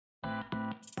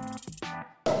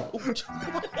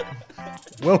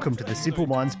Welcome to the Simple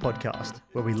Minds podcast,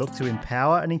 where we look to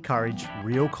empower and encourage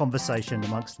real conversation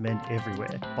amongst men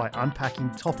everywhere by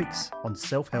unpacking topics on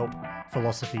self-help,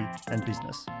 philosophy, and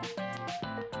business.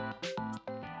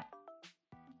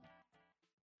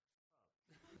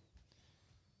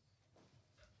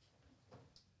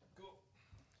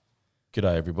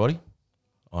 G'day everybody,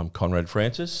 I'm Conrad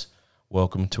Francis.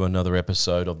 Welcome to another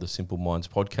episode of the Simple Minds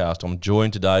podcast. I'm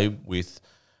joined today with,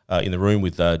 in the room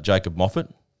with Jacob Moffat.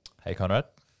 Hey Conrad.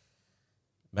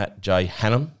 Matt J.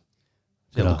 Hannum.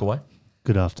 Does that look away?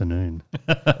 Good afternoon.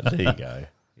 There you go.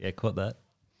 Yeah, caught that.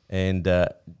 And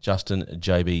Justin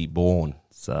J.B. Bourne.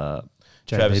 JB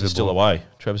Travis is still away.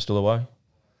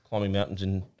 Climbing mountains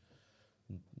in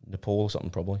Nepal or something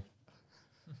probably.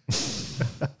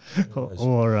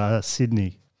 or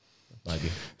Sydney.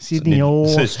 Maybe. Sydney or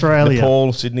Australia.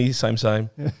 Nepal, Sydney, same.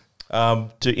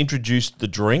 To introduce the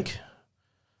drink,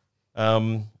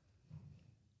 I'm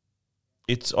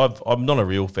not a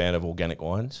real fan of organic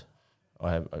wines.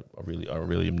 I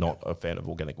really am not a fan of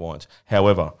organic wines.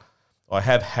 However, I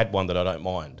have had one that I don't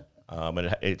mind,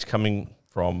 and it's coming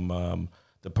from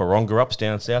the Parongarups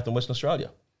down south in Western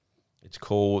Australia. It's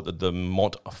called the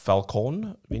Mont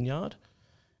Falcon Vineyard,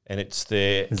 and it's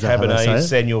their Cabernet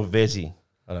Sangiovese.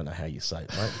 I don't know how you say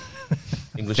it, mate.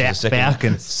 English is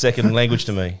a second language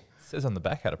to me. It says on the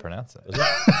back how to pronounce it. Does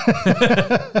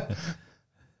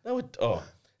it?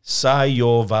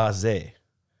 Sangiovese.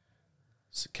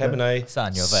 Cabernet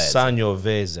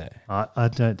Sangiovese. I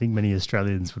don't think many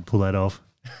Australians would pull that off.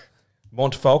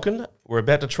 Mont Falcon, we're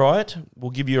about to try it.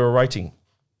 We'll give you a rating.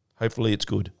 Hopefully it's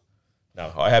good.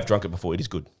 No, I have drunk it before. It is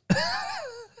good.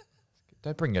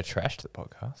 Don't bring your trash to the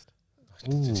podcast.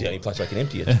 It's the only place I can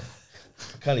empty it.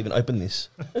 I can't even open this.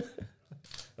 Oh,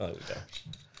 there we go.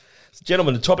 So,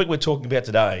 gentlemen, the topic we're talking about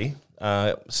today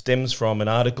stems from an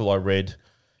article I read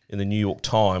in the New York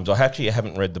Times. I actually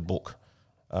haven't read the book,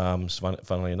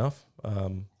 funnily enough,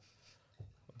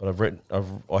 but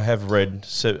I have read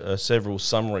several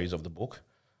summaries of the book,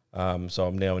 so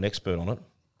I'm now an expert on it.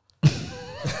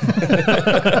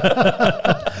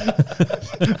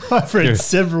 I've read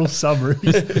several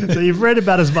summaries, so you've read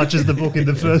about as much as the book in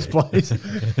the first place.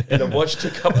 And I've watched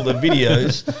a couple of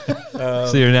videos.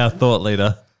 So you're now a thought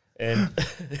leader. And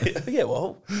yeah,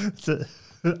 well, It's an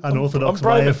unorthodox I'm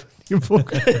way of your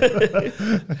book.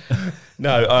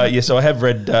 No, so I have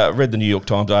read the New York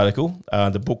Times article.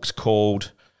 The book's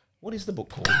called... What is the book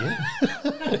called again?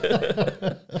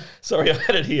 Sorry, I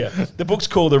had it here. The book's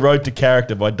called The Road to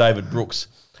Character by David Brooks.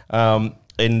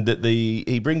 And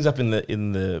he brings up in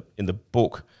the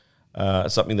book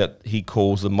something that he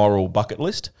calls the moral bucket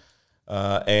list.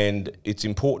 And it's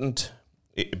important,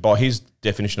 by his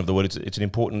definition of the word, it's an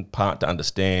important part to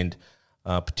understand,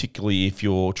 particularly if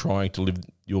you're trying to live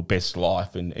your best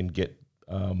life and get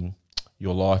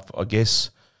your life, I guess,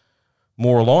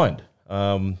 more aligned.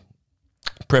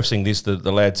 Prefacing this,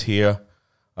 the lads here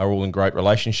are all in great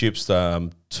relationships.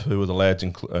 Two of the lads,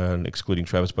 excluding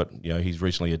Travis, but he's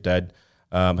recently a dad,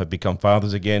 have become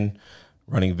fathers again,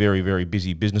 running very, very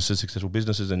busy businesses, successful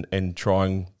businesses, and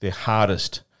trying their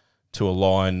hardest to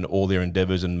align all their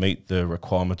endeavours and meet the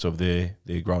requirements of their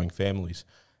growing families.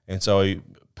 And so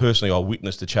personally, I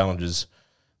witnessed the challenges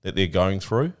that they're going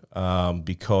through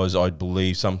because I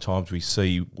believe sometimes we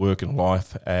see work and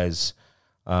life as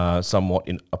somewhat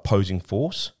in opposing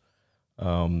force.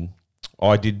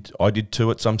 I did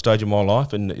too at some stage of my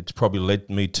life, and it's probably led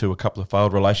me to a couple of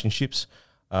failed relationships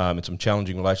and some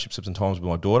challenging relationships at some times with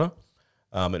my daughter.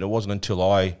 And it wasn't until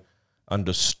I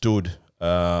understood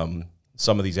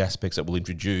some of these aspects that we'll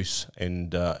introduce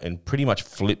and pretty much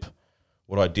flip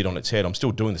what I did on its head. I'm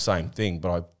still doing the same thing, but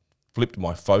I flipped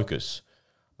my focus,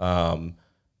 and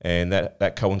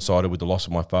that coincided with the loss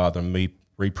of my father and me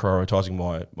reprioritising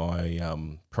my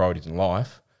priorities in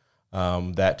life,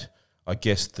 that I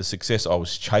guess the success I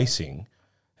was chasing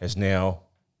has now,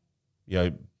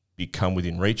 become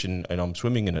within reach, and I'm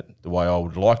swimming in it the way I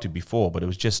would like to before. But it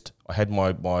was just, I had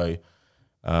my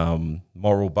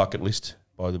moral bucket list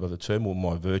by the term, or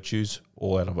my virtues,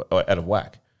 all out of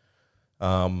whack.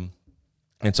 And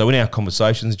so in our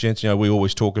conversations, gents, we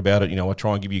always talk about it. I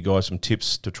try and give you guys some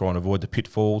tips to try and avoid the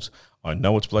pitfalls. I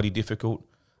know it's bloody difficult.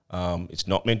 It's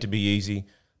not meant to be easy,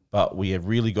 but we have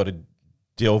really got to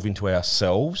delve into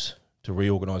ourselves to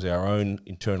reorganise our own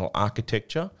internal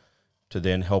architecture to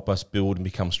then help us build and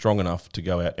become strong enough to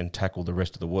go out and tackle the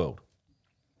rest of the world.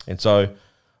 And so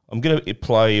I'm going to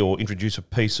play or introduce a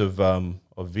piece of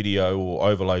video or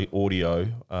overlay audio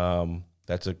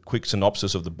that's a quick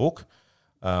synopsis of the book.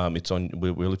 It's on.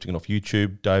 We're lifting it off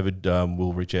YouTube. David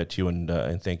will reach out to you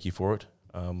and thank you for it.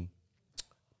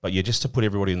 But yeah, just to put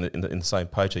everybody in the same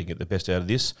page so you can get the best out of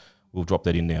this, we'll drop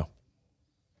that in now.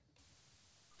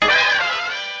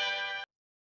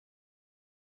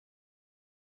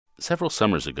 Several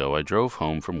summers ago, I drove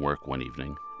home from work one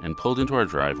evening and pulled into our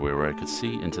driveway where I could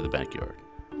see into the backyard.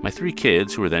 My 3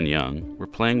 kids, who were then young, were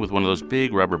playing with one of those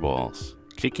big rubber balls,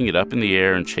 kicking it up in the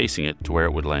air and chasing it to where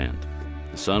it would land.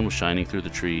 The sun was shining through the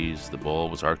trees, the ball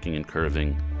was arcing and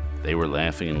curving, they were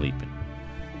laughing and leaping.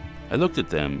 I looked at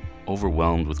them,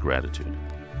 overwhelmed with gratitude.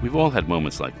 We've all had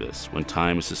moments like this, when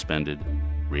time is suspended,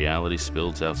 reality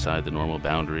spills outside the normal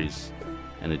boundaries,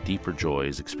 and a deeper joy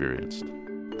is experienced.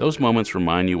 Those moments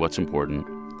remind you what's important,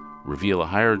 reveal a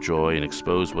higher joy, and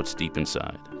expose what's deep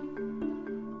inside.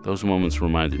 Those moments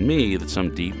reminded me that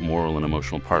some deep moral and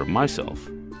emotional part of myself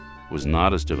was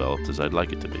not as developed as I'd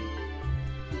like it to be.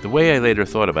 The way I later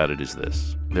thought about it is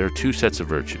this. There are 2 sets of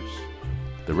virtues,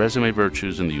 the resume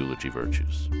virtues and the eulogy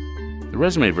virtues. The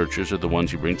resume virtues are the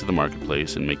ones you bring to the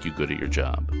marketplace and make you good at your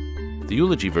job. The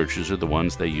eulogy virtues are the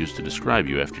ones they use to describe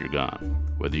you after you're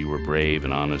gone, whether you were brave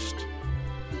and honest,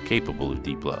 capable of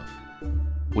deep love.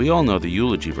 We all know the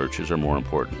eulogy virtues are more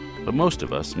important, but most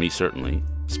of us, me certainly,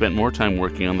 spent more time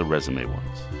working on the resume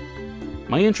ones.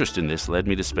 My interest in this led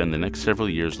me to spend the next several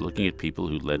years looking at people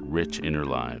who led rich inner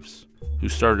lives, who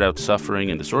started out suffering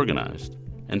and disorganized,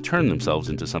 and turned themselves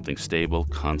into something stable,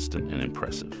 constant, and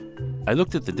impressive. I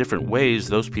looked at the different ways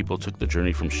those people took the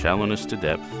journey from shallowness to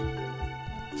depth,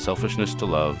 selfishness to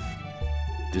love,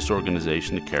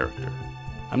 disorganization to character.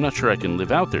 I'm not sure I can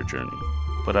live out their journey,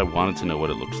 but I wanted to know what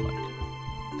it looks like.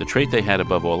 The trait they had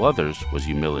above all others was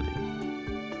humility.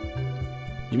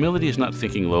 Humility is not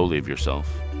thinking lowly of yourself.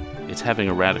 It's having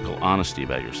a radical honesty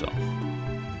about yourself.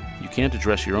 You can't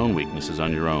address your own weaknesses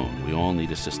on your own. We all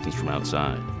need assistance from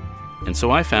outside. And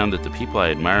so I found that the people I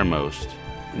admire most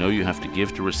know you have to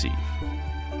give to receive.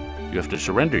 You have to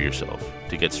surrender yourself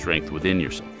to get strength within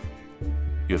yourself.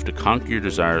 You have to conquer your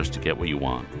desires to get what you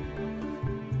want.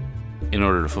 In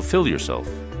order to fulfill yourself,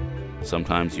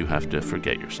 sometimes you have to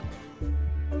forget yourself.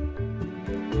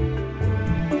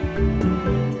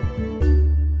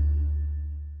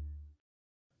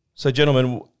 So,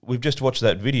 gentlemen, we've just watched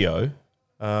that video.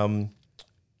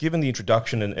 Given the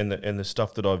introduction and the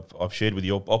stuff that I've shared with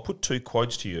you, I'll put 2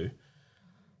 quotes to you.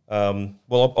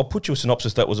 I'll put you a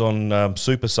synopsis that was on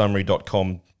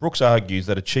supersummary.com. Brooks argues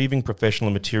that achieving professional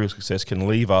and material success can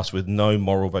leave us with no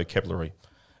moral vocabulary,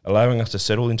 allowing us to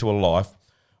settle into a life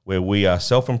where we are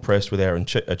self-impressed with our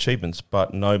achievements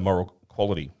but no moral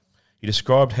quality. He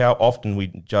described how often we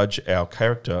judge our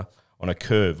character on a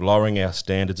curve, lowering our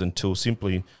standards until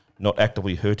simply not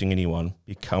actively hurting anyone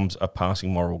becomes a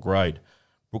passing moral grade.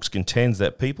 Brooks contends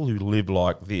that people who live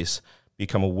like this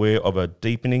become aware of a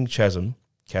deepening chasm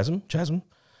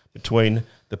between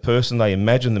the person they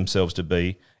imagine themselves to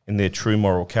be and their true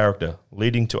moral character,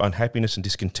 leading to unhappiness and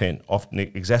discontent, often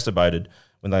exacerbated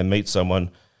when they meet someone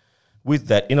with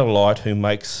that inner light who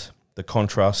makes the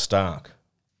contrast stark.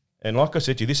 And like I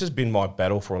said to you, this has been my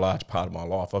battle for a large part of my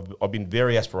life. I've been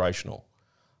very aspirational,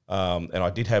 and I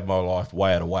did have my life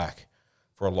way out of whack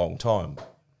for a long time.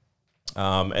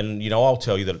 And, I'll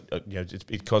tell you that it's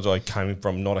because I came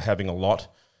from not having a lot,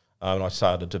 and I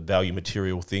started to value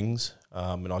material things.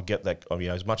 And I get that,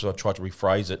 as much as I tried to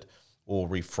rephrase it or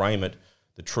reframe it,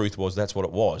 the truth was that's what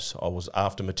it was. I was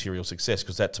after material success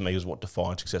because that to me is what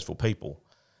defined successful people.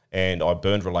 And I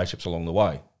burned relationships along the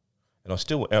way. And I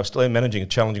still am managing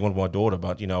and challenging one with my daughter,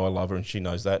 but, I love her and she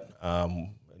knows that.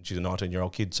 She's a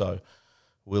 19-year-old kid, so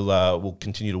we'll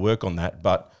continue to work on that.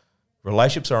 But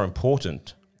relationships are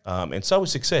important, and so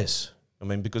is success.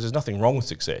 Because there's nothing wrong with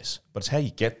success, but it's how you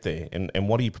get there and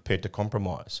what are you prepared to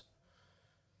compromise.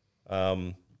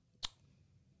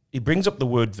 He brings up the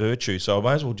word virtue, so I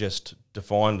may as well just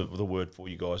define the word for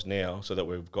you guys now so that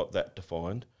we've got that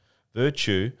defined.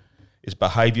 Virtue is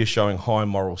behaviour showing high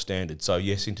moral standards. So,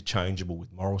 yes, interchangeable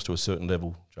with morals to a certain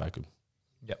level, Jacob.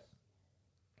 Yep.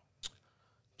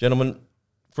 Gentlemen,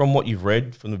 from what you've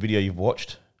read, from the video you've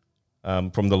watched,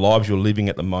 from the lives you're living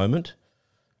at the moment,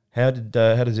 how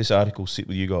does this article sit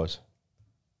with you guys?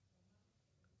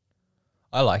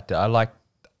 I liked it. I liked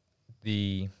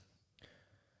the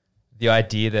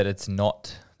idea that it's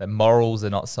not, that morals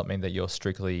are not something that you're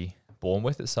strictly born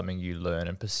with. It's something you learn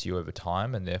and pursue over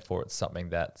time, and therefore it's something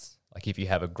that's, like, if you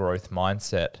have a growth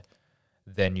mindset,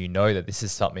 then you know that this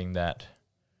is something that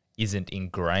isn't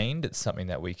ingrained. It's something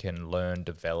that we can learn,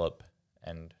 develop,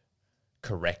 and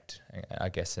correct, I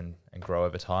guess, and grow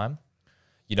over time.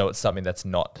 It's something that's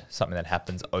not something that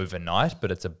happens overnight,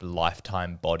 but it's a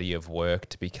lifetime body of work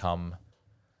to become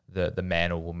the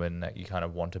man or woman that you kind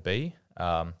of want to be.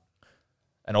 And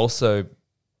also,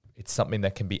 it's something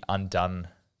that can be undone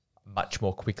much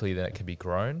more quickly than it can be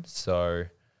grown. So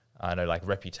I know like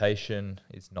reputation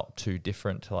is not too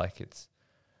different to like it's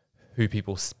who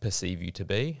people perceive you to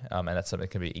be, and that's something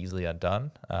that can be easily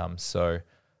undone. So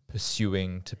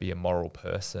pursuing to be a moral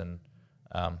person,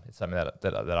 it's something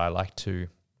that I like to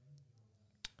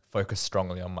focus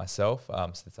strongly on myself.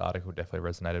 So this article definitely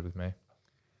resonated with me.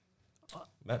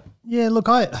 Matt? Yeah, look,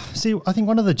 I think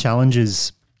one of the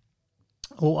challenges,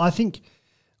 well, I think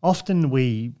often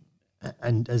we,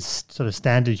 and as sort of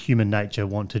standard human nature,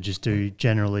 want to just do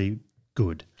generally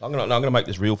good. I'm gonna make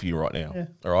this real for you right now. Yeah.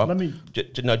 All right. Let me.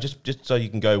 Just so you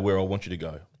can go where I want you to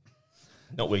go,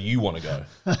 not where you want to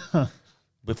go.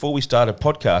 Before we started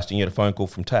podcasting, you had a phone call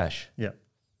from Tash. Yeah.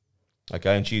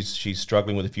 Okay, and she's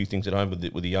struggling with a few things at home with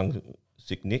the young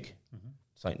sick Nick,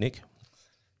 Saint Nick.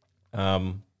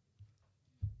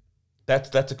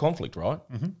 That's a conflict, right?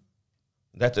 Mm-hmm.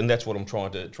 That's what I'm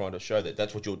trying to show,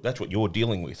 that's what you're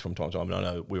dealing with from time to time. And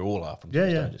I know we all are from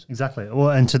different stages. Exactly.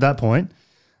 Well, and to that point,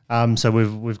 so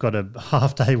we've got a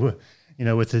half day, with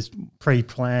this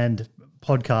pre-planned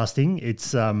podcasting.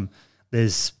 It's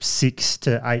there's 6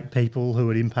 to 8 people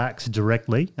who it impacts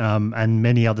directly, and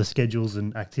many other schedules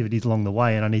and activities along the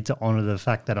way. And I need to honour the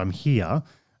fact that I'm here.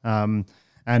 And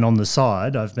on the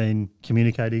side, I've been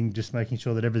communicating, just making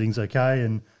sure that everything's okay.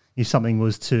 And if something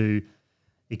was to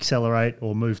accelerate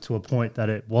or move to a point that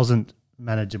it wasn't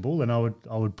manageable, then I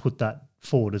would put that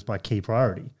forward as my key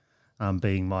priority,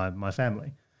 being my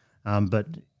family. But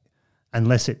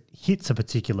unless it hits a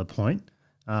particular point,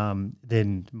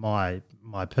 then my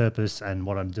purpose and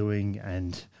what I'm doing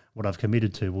and what I've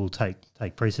committed to will take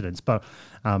precedence. But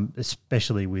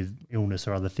especially with illness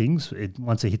or other things,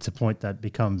 once it hits a point that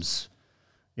becomes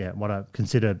what I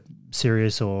consider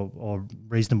serious or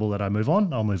reasonable that I move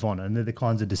on, I'll move on. And they're the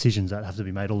kinds of decisions that have to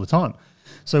be made all the time.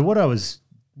 So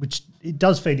which it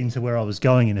does feed into where I was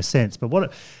going in a sense,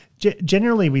 but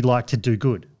generally we like to do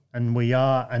good, and we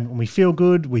when we feel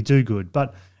good, we do good.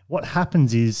 But what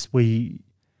happens is we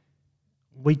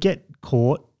get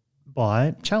caught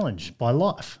by challenge, by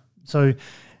life. So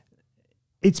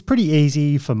it's pretty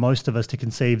easy for most of us to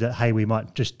conceive that, hey, we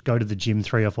might just go to the gym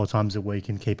 3 or 4 times a week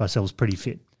and keep ourselves pretty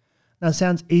fit. Now, it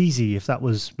sounds easy if that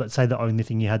was, let's say, the only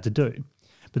thing you had to do.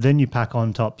 But then you pack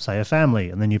on top, say, a family,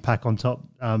 and then you pack on top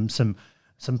some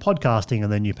podcasting,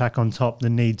 and then you pack on top the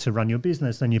need to run your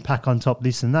business, then you pack on top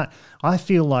this and that. I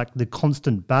feel like the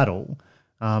constant battle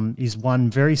is one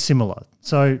very similar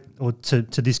to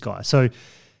this guy. So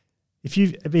if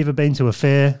you've ever been to a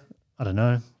fair, I don't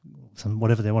know,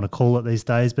 whatever they want to call it these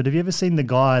days, but have you ever seen the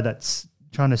guy that's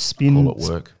trying to spin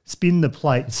the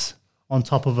plates on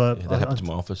top of a... Yeah, that happens in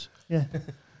my office. Yeah.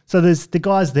 So there's the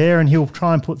guy's there, and he'll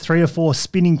try and put 3 or 4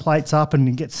 spinning plates up, and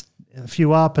he gets a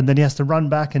few up, and then he has to run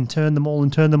back and turn them all.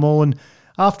 And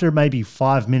after maybe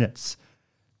 5 minutes,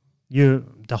 the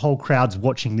whole crowd's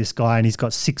watching this guy, and he's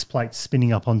got 6 plates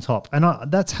spinning up on top. And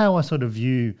that's how I sort of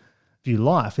view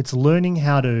life. It's learning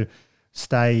how to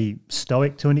stay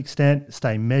stoic to an extent,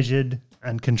 stay measured,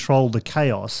 and control the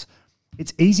chaos.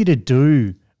 It's easy to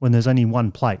do when there's only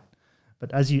one plate.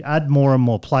 But as you add more and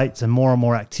more plates and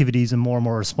more activities and more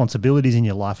responsibilities in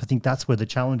your life, I think that's where the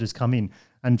challenges come in.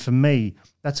 And for me,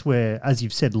 that's where, as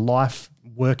you've said, life,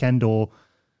 work and or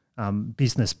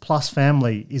business plus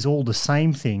family is all the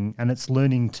same thing. And it's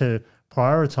learning to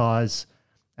prioritize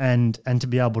and to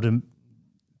be able to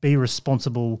be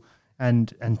responsible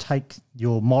and take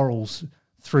your morals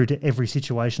through to every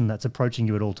situation that's approaching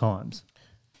you at all times.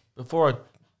 Before I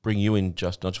bring you in,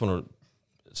 Justin, I just want to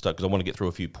start, because I want to get through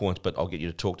a few points, but I'll get you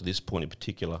to talk to this point in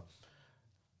particular.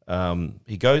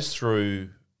 He goes through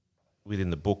within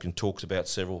the book and talks about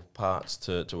several parts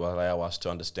to allow us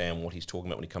to understand what he's talking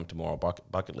about when he comes to moral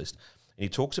bucket list. And he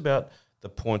talks about the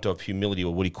point of humility,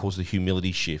 or what he calls the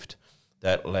humility shift,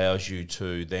 that allows you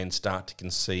to then start to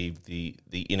conceive the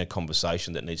inner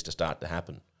conversation that needs to start to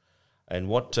happen. And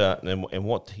what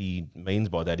he means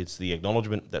by that, it's the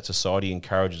acknowledgement that society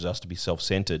encourages us to be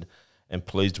self-centered and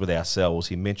pleased with ourselves.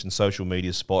 He mentioned social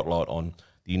media's spotlight on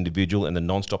the individual and the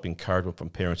non-stop encouragement from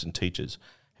parents and teachers.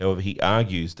 However, he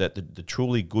argues that the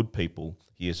truly good people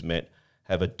he has met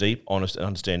have a deep, honest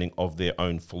understanding of their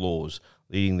own flaws,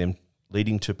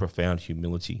 leading to profound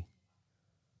humility.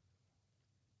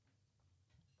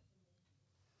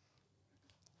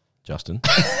 Justin.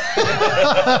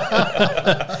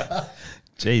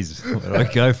 Jeez, where do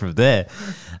I go from there?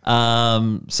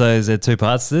 So is there 2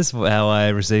 parts to this? How I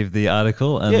received the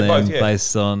article, and then both,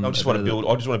 based on... I just want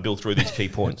to build through these key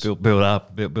points. build it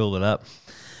up.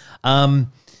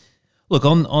 Look,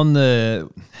 on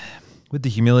with the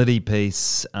humility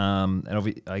piece,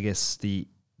 and I guess the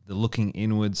looking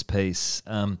inwards piece.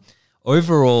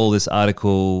 overall, this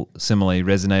article similarly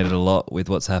resonated a lot with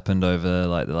what's happened over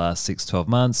like the last 6-12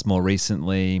 months. More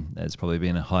recently, there's probably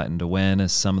been a heightened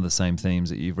awareness, some of the same themes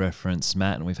that you've referenced,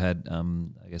 Matt, and we've had,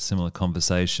 I guess, similar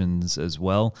conversations as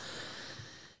well.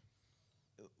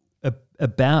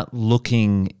 About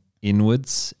looking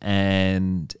inwards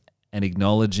and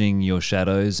acknowledging your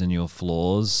shadows and your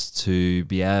flaws to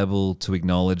be able to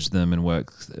acknowledge them and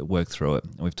work through it.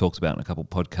 And we've talked about in a couple of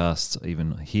podcasts,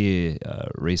 even here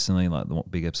recently, like the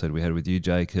big episode we had with you,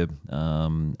 Jacob,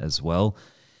 as well.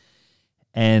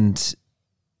 And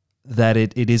that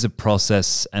it is a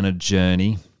process and a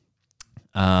journey.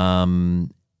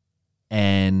 And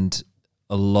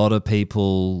a lot of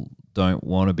people don't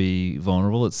want to be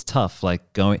vulnerable. It's tough.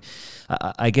 Like going,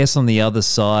 I guess on the other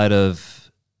side of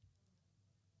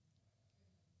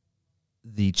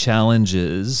the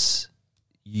challenges,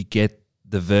 you get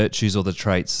the virtues or the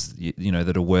traits, you know,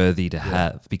 that are worthy to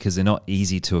have, because they're not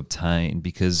easy to obtain,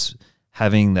 because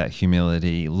having that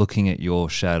humility, looking at your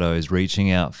shadows,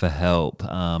 reaching out for help,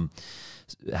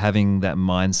 having that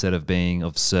mindset of being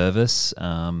of service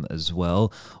as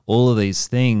well, all of these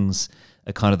things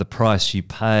are kind of the price you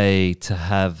pay to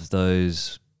have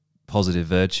those positive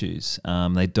virtues.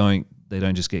 They don't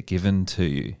just get given to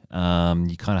you.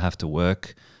 You kind of have to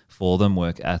work for them,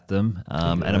 work at them,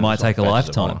 and it might take a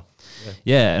lifetime.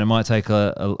 Yeah, and it might take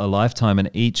a lifetime,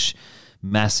 and each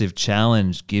massive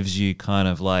challenge gives you kind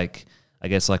of like, I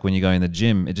guess like when you go in the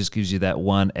gym, it just gives you that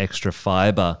one extra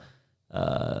fiber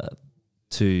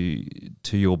to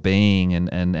your being,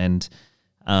 and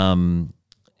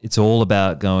it's all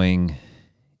about going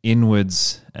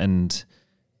inwards, and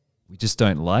we just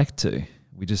don't like to.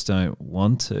 We just don't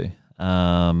want to.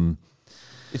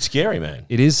 It's scary, man.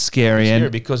 It is scary, it's scary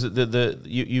because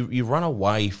you run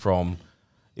away from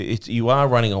it. You are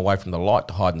running away from the light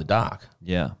to hide in the dark.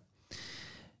 Yeah,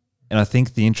 and I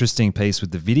think the interesting piece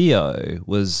with the video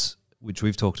was, which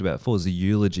we've talked about before, is the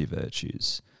eulogy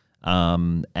virtues,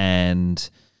 and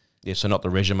yeah, so not the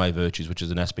resume virtues, which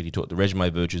is an aspect you taught. The resume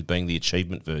virtues being the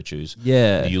achievement virtues.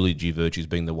 Yeah, the eulogy virtues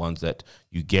being the ones that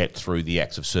you get through the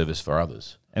acts of service for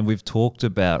others. And we've talked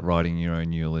about writing your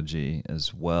own eulogy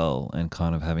as well, and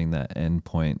kind of having that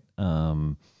endpoint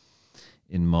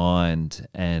in mind.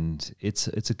 And it's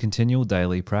a continual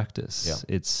daily practice.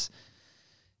 Yeah. It's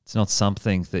not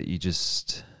something that you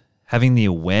just, having the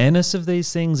awareness of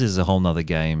these things is a whole nother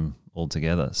game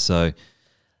altogether. So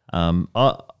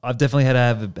I've definitely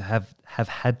had to have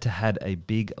had to had a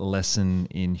big lesson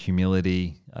in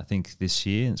humility, I think, this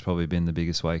year. It's probably been the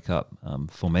biggest wake up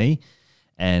for me.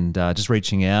 And just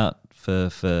reaching out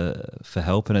for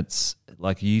help, and it's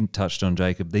like you touched on,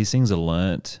 Jacob. These things are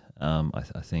learnt, I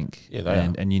think. Yeah, they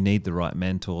are. And you need the right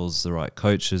mentors, the right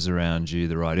coaches around you,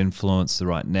 the right influence, the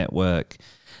right network.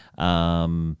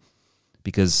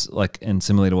 Because, like, and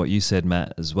similar to what you said,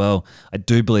 Matt, as well, I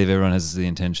do believe everyone has the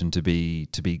intention to be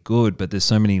good, but there's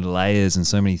so many layers and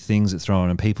so many things that throw on,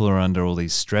 and people are under all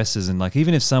these stresses. And like,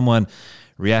 even if someone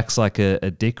reacts like a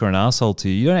dick or an asshole to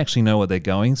you, you don't actually know what they're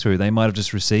going through. They might have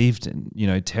just received, you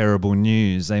know, terrible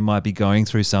news. They might be going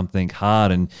through something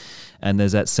hard, and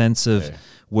there's that sense of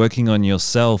working on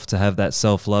yourself to have that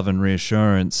self-love and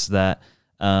reassurance that,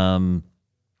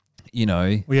 you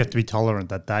know, we have to be tolerant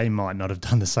that they might not have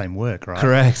done the same work, right?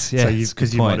 Correct. Yeah, so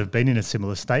because you might have been in a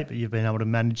similar state, but you've been able to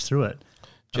manage through it.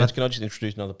 Gents, can I just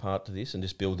introduce another part to this and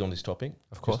just build on this topic?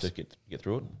 Of course. Just to get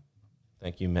through it.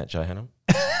 Thank you, Matt J. Hannum.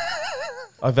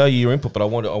 I value your input, but I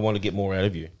want to get more out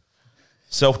of you.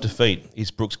 Self-defeat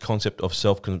is Brooks' concept of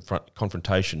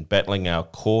self-confrontation, battling our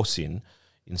core sin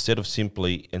instead of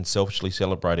simply and selfishly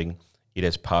celebrating it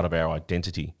as part of our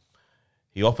identity.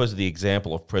 He offers the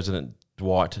example of President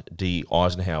Dwight D.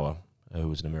 Eisenhower, who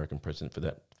was an American president for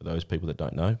those people that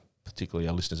don't know, particularly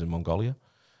our listeners in Mongolia,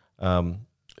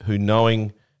 who,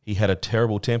 knowing he had a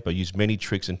terrible temper, used many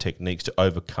tricks and techniques to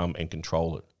overcome and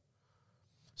control it.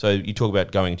 So you talk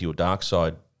about going to your dark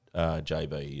side,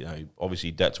 JB. You know,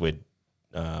 obviously that's where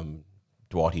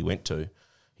Dwight he went to.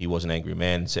 He was an angry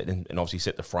man, and obviously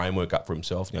set the framework up for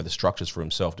himself. You know, the structures for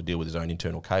himself to deal with his own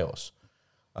internal chaos.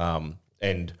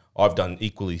 And I've done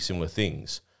equally similar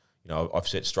things. You know, I've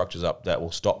set structures up that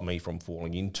will stop me from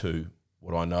falling into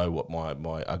what I know what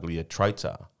my uglier traits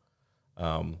are.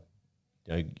 You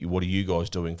know, what are you guys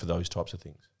doing for those types of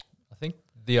things? I think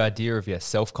the idea of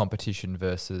self-competition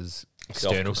versus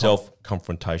external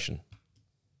self-confrontation.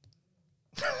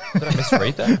 Did I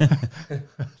misread that?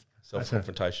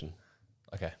 Self-confrontation.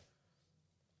 Okay.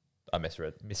 I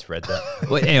misread that.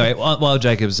 Well, anyway, while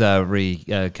Jacob's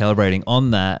recalibrating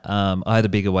on that, I had a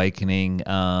big awakening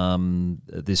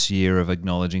this year of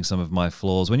acknowledging some of my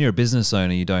flaws. When you're a business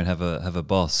owner, you don't have a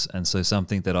boss, and so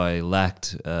something that I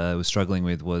lacked, was struggling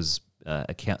with, was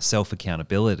self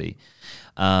accountability.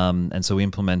 And so we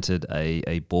implemented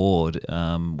a board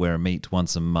where I meet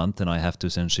once a month, and I have to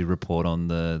essentially report on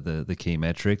the key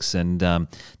metrics, and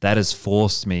that has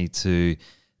forced me to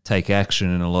take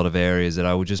action in a lot of areas that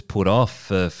I would just put off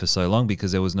for so long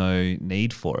because there was no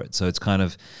need for it. So it's kind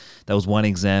of, that was one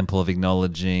example of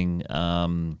acknowledging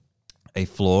a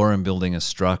flaw and building a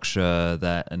structure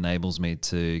that enables me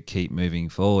to keep moving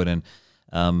forward. And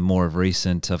more of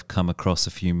recent, I've come across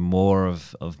a few more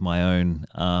of my own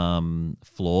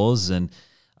flaws, and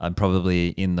I'm probably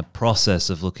in the process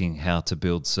of looking how to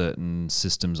build certain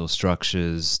systems or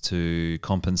structures to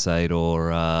compensate or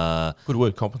Good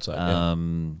word, compensate.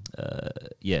 help.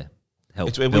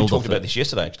 We build talked off about it. this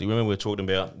yesterday. Actually, remember we were talking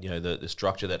about the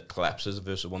structure that collapses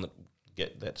versus one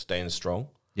that stands strong.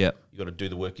 Yeah, You got to do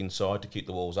the work inside to keep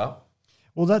the walls up.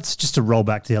 Well, that's just to roll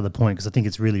back to the other point, because I think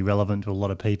it's really relevant to a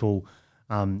lot of people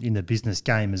in the business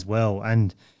game as well.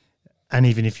 And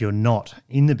even if you're not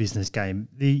in the business game,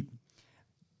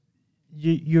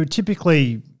 you're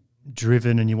typically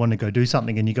driven and you want to go do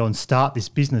something, and you go and start this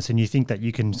business, and you think that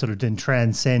you can sort of then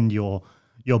transcend your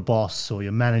boss or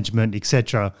your management,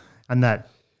 etc. And that,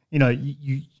 I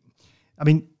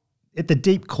mean, at the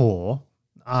deep core,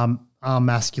 our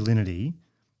masculinity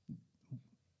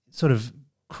sort of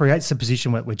creates the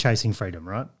position where we're chasing freedom,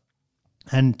 right?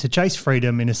 And to chase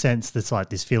freedom, in a sense, that's like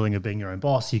this feeling of being your own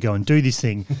boss. You go and do this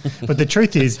thing, but the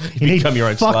truth is, you need become your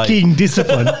own fucking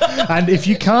discipline. And if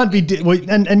you can't be,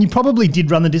 and you probably did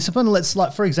run the discipline.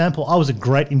 For example, I was a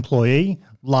great employee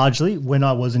largely when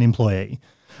I was an employee,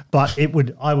 but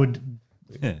I would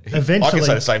eventually, I can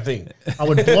say the same thing. I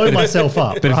would blow myself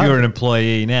up. but if right? you're an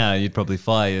employee now, you'd probably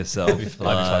fire yourself.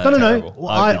 No. Terrible. Well,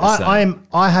 I'd be the same.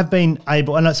 I have been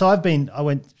able, and so I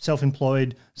went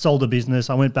self-employed, sold a business.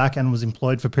 I went back and was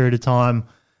employed for a period of time,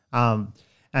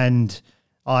 and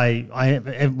I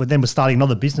then was starting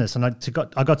another business, and I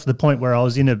got to the point where I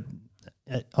was in an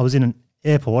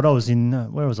airport. I was in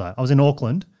where was I? I was in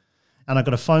Auckland, and I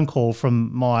got a phone call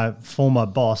from my former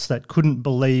boss that couldn't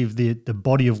believe the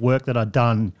body of work that I'd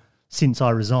done since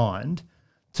I resigned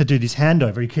to do this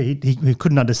handover. He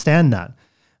couldn't understand that.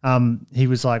 He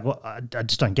was like, "Well, I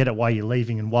just don't get it. Why are you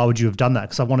leaving, and why would you have done that?"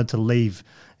 Because I wanted to leave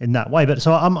in that way. But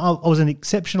so I was an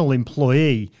exceptional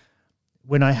employee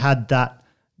when I had that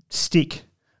stick.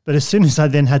 But as soon as I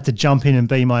then had to jump in and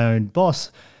be my own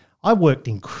boss, I worked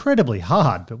incredibly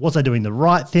hard. But was I doing the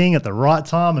right thing at the right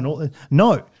time? And all?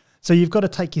 No. So you've got to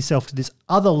take yourself to this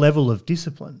other level of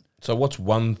discipline. So what's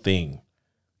one thing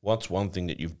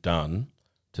that you've done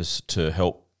to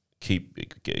help keep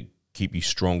you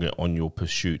stronger on your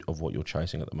pursuit of what you're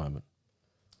chasing at the moment?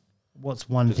 What's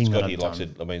one thing that Scotty, I've like I done?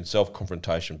 said, I mean,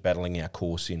 self-confrontation, battling our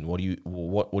core sin. What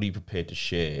are you prepared to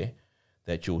share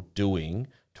that you're doing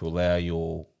to allow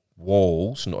your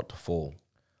walls not to fall?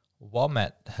 While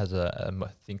Matt has a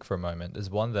think for a moment, there's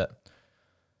one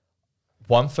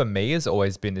for me has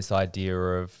always been this idea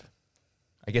of,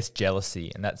 I guess,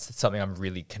 jealousy. And that's something I'm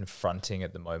really confronting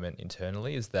at the moment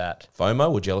internally, is that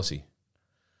FOMO or jealousy?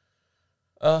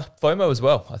 FOMO as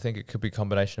well. I think it could be a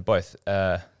combination of both.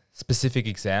 Specific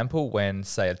example, when,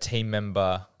 say, a team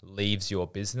member leaves your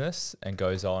business and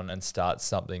goes on and starts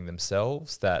something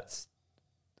themselves that's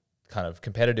kind of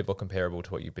competitive or comparable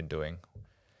to what you've been doing.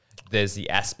 There's the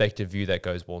aspect of you that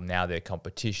goes, well, now they're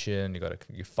competition.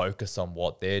 You focus on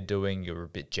what they're doing. You're a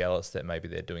bit jealous that maybe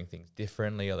they're doing things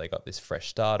differently, or they got this fresh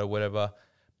start or whatever.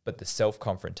 But the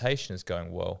self-confrontation is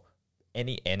going, well,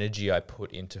 any energy I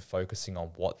put into focusing on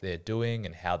what they're doing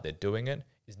and how they're doing it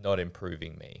is not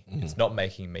improving me. It's not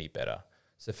making me better.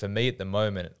 So for me at the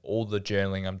moment, all the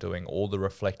journaling I'm doing, all the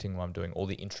reflecting I'm doing, all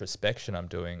the introspection I'm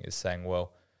doing is saying,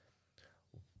 well,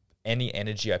 any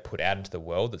energy I put out into the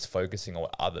world that's focusing on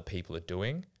what other people are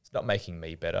doing, it's not making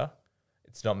me better.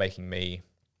 It's not making me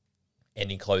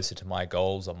any closer to my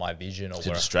goals or my vision. It's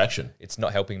a distraction. It's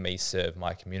not helping me serve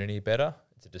my community better.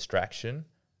 It's a distraction,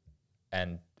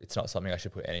 and it's not something I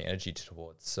should put any energy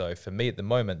towards. So for me at the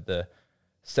moment, the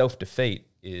self-defeat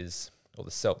is, or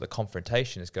the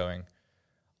confrontation is going,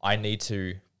 I need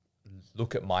to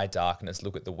look at my darkness,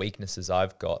 look at the weaknesses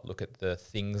I've got, look at the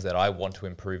things that I want to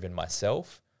improve in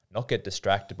myself, not get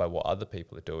distracted by what other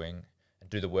people are doing, and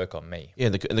do the work on me. Yeah,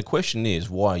 and the question is,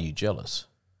 why are you jealous?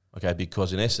 Okay,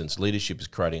 because in essence, leadership is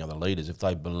creating other leaders. If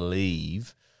they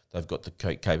believe they've got the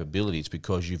capability, it's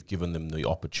because you've given them the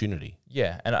opportunity.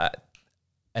 Yeah, and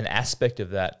an aspect of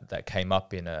that came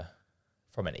up in a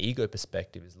from an ego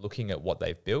perspective is looking at what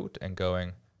they've built and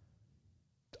going,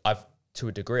 to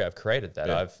a degree, I've created that.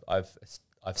 Yeah.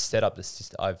 I've set up the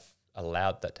system. I've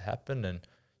allowed that to happen, and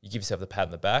you give yourself the pat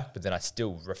on the back. But then I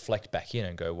still reflect back in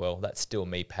and go, well, that's still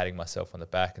me patting myself on the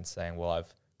back and saying, well,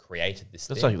 I've created this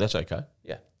thing. That's okay.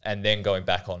 Yeah, and then going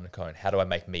back on and going, how do I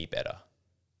make me better?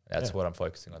 That's what I'm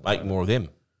focusing on. at the Make moment. more of them.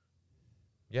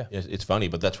 Yeah, Yes, it's funny,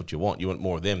 but that's what you want. You want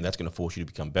more of them. That's going to force you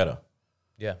to become better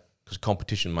yeah, because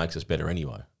competition makes us better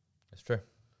anyway. that's true.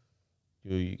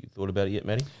 You thought about it yet,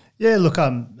 Matty? Yeah, look,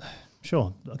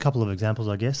 sure. A couple of examples,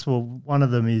 I guess. Well, one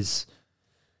of them is,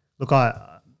 look,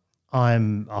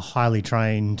 I'm a highly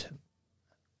trained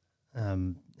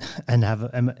and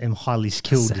am highly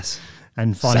skilled Assassin.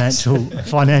 and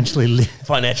financially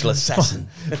Financial assassin.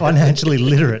 financially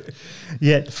literate.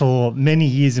 Yet for many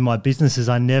years in my businesses,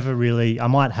 I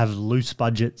might have loose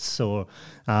budgets or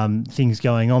things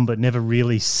going on, but never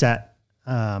really set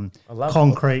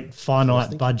concrete,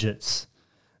 finite budgets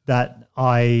that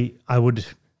I would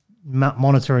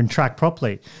monitor and track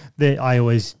properly. I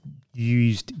always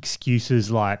used excuses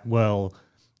like, well,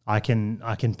 I can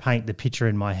paint the picture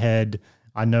in my head.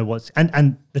 I know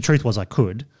and the truth was I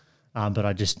could, but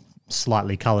I just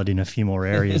slightly coloured in a few more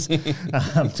areas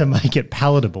to make it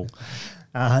palatable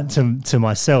to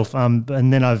myself.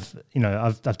 And then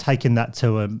I've taken that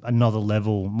to another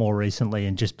level more recently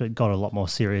and just got a lot more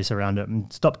serious around it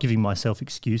and stopped giving myself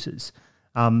excuses.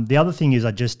 The other thing is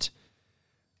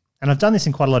and I've done this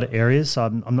in quite a lot of areas, so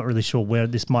I'm not really sure where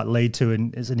this might lead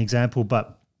to as an example,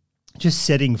 but just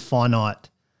setting finite,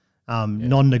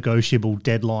 non-negotiable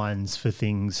deadlines for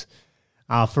things.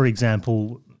 For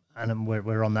example, and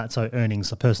we're on that, so earnings,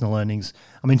 so personal earnings.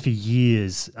 I mean, for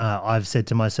years, I've said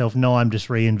to myself, no, I'm just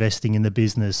reinvesting in the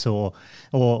business or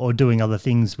doing other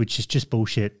things, which is just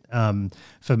bullshit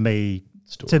for me.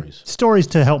 Stories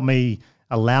to help me,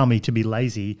 allow me to be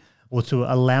lazy or to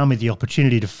allow me the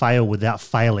opportunity to fail without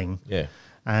failing. Yeah.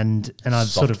 And I've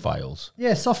Soft fails.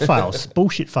 Yeah, soft fails,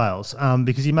 bullshit fails,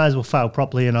 because you may as well fail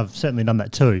properly, and I've certainly done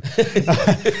that too.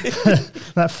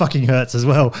 That fucking hurts as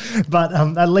well. But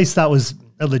at least that was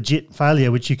a legit failure,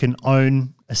 which you can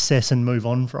own, assess, and move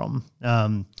on from.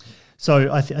 So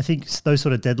I think those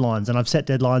sort of deadlines, and I've set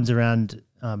deadlines around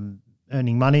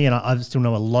earning money, and I still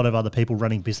know a lot of other people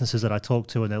running businesses that I talk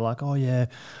to, and they're like, oh yeah,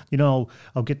 I'll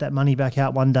get that money back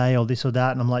out one day or this or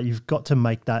that. And I'm like, you've got to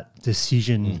make that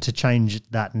decision to change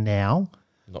that now.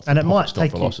 Not for And it might profits, not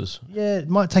take for you, losses. yeah, it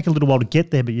might take a little while to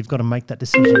get there, but you've got to make that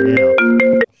decision now.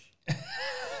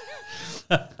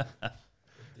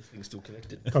 This thing's still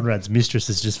connected. Conrad's mistress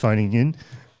is just phoning in.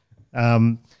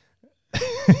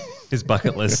 His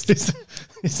bucket list.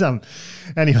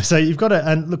 Anyway, so you've got to,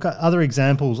 and look at other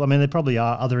examples. I mean, there probably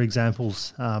are other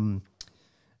examples, and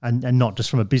not just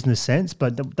from a business sense,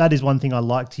 but that is one thing I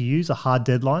like to use, a hard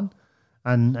deadline,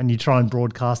 and you try and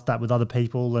broadcast that with other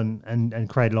people and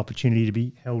create an opportunity to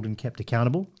be held and kept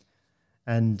accountable,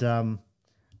 and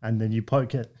then you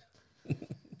poke it.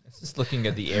 It's just looking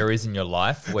at the areas in your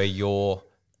life where you're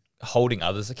holding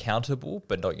others accountable,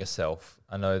 but not yourself.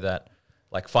 I know that,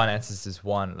 like, finances is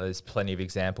one. There's plenty of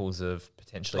examples of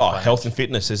potentially. Health and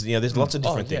fitness. There's lots of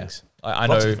different things. I Lots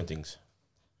know of different things.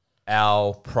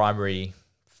 our primary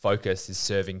focus is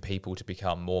serving people to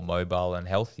become more mobile and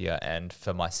healthier. And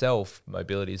for myself,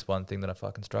 mobility is one thing that I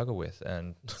fucking struggle with.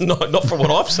 And not from what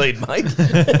I've seen, mate.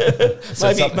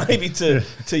 maybe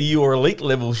to your elite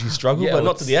levels you struggle, but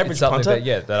not to the average punter.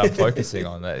 That I'm focusing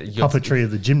on. Puppetry of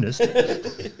the gymnast.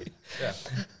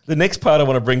 The next part I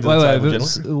want to bring to the table,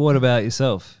 gentlemen. What about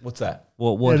yourself? What's that?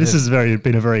 What Yeah, this has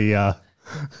been a very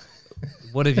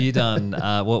what have you done?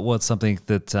 What's something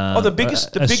that the biggest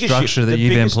structure shift, that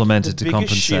you've implemented to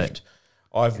compensate? Shift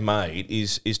I've made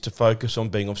is to focus on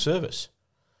being of service.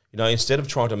 Instead of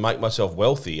trying to make myself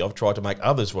wealthy, I've tried to make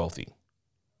others wealthy.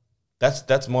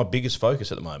 That's my biggest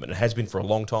focus at the moment. It has been for a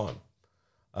long time,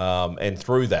 and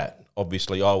through that,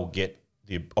 obviously, I will get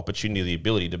the opportunity, the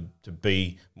ability to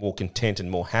be more content and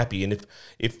more happy. And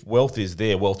if wealth is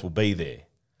there, wealth will be there.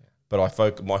 But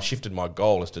I shifted my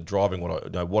goal as to driving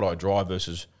what I drive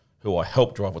versus who I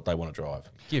help drive what they want to drive.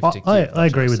 I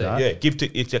agree with that. Yeah, give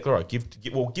to exactly right. Give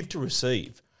to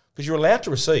receive, because you're allowed to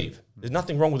receive. There's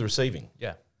nothing wrong with receiving.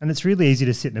 Yeah, and it's really easy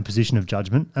to sit in a position of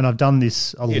judgment. And I've done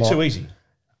this a lot. Yeah, too easy.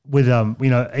 With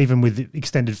even with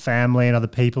extended family and other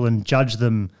people, and judge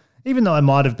them, even though I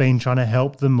might have been trying to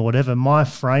help them or whatever. My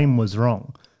frame was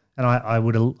wrong, and I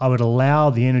would allow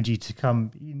the energy to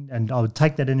come in, and I would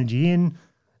take that energy in.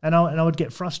 And I would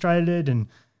get frustrated,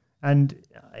 and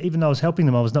even though I was helping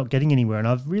them, I was not getting anywhere. And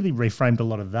I've really reframed a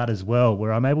lot of that as well,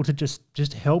 where I'm able to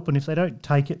just help, and if they don't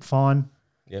take it, fine.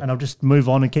 and I'll just move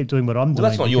on and keep doing what I'm doing. Well,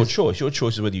 that's not your because- choice. Your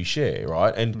choice is whether you share,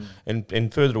 right?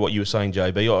 And further to what you were saying,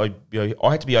 JB, I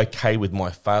had to be okay with my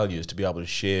failures to be able to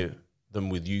share them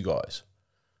with you guys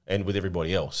and with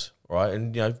everybody else, right?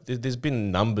 And there's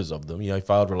been numbers of them.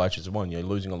 Failed relationships is one.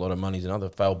 Losing a lot of money is another.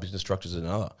 Failed business structures is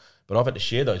another. But I've had to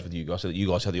share those with you guys so that you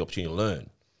guys have the opportunity to learn.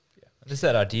 There's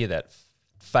that idea that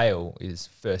fail is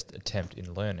first attempt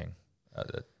in learning,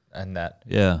 and that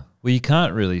Yeah. Well, you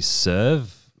can't really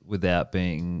serve without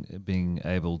being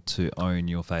able to own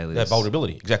your failures. That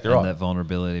vulnerability, exactly and right. that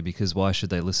vulnerability, because why should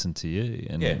they listen to you?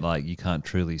 And you can't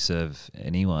truly serve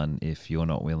anyone if you're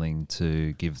not willing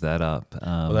to give that up.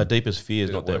 Well, our deepest fear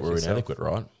is not that work we're yourself. inadequate,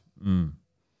 right?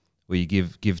 Where you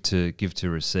give to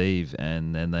receive,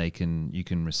 and then you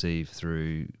can receive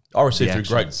through. I receive the through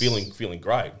great actions. feeling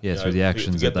great. Yeah, through the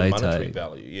actions forget that they the monetary take.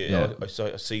 value. Yeah. I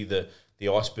see the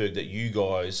iceberg that you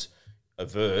guys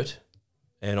avert,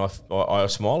 and I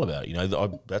smile about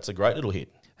it. That's a great little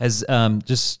hit. Has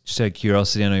just out of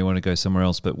curiosity, I know you want to go somewhere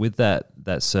else, but with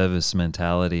that service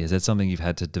mentality, is that something you've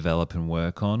had to develop and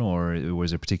work on, or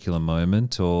was it a particular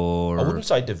moment, or I wouldn't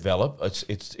say develop.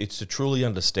 It's to truly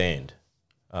understand,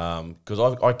 because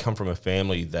I come from a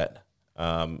family that,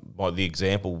 by the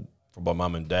example from my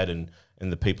mum and dad and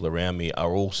the people around me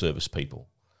are all service people,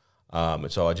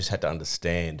 and so I just had to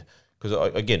understand, because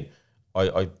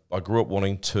I grew up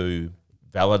wanting to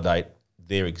validate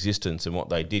their existence and what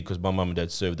they did, because my mum and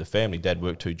dad served the family. Dad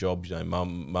worked 2 jobs.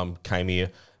 Mum came here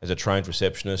as a trained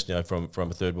receptionist, from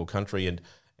a third world country,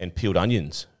 and peeled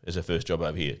onions as her first job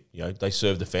over here. They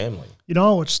served the family.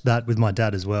 I watched that with my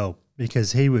dad as well,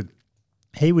 because he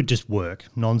would just work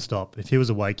nonstop. If he was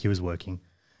awake, he was working.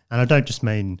 And I don't just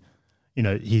mean,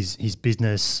 his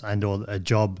business and or a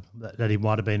job that he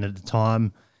might have been at the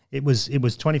time. It was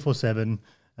 24/7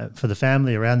 for the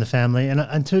family, around the family,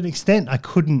 and to an extent, I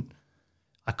couldn't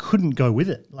go with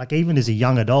it. Like, even as a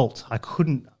young adult, I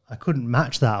couldn't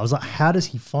match that. I was like, how does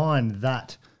he find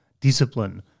that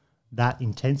discipline, that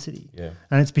intensity? Yeah.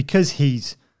 And it's because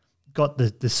he's got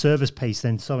the service piece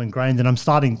then so ingrained, and I'm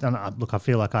starting. And I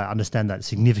feel like I understand that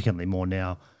significantly more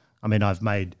now. I mean, I've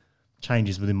made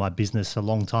changes within my business a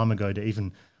long time ago to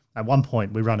even. At one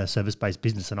point, we run a service-based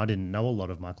business, and I didn't know a lot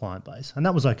of my client base, and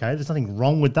that was okay. There's nothing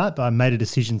wrong with that, but I made a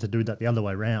decision to do that the other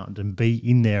way around and be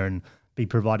in there and be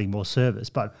providing more service.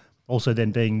 But also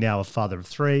then being now a father of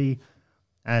 3,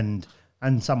 and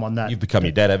someone that You've become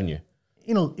your dad, haven't you?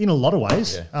 in a lot of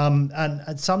ways. Yeah.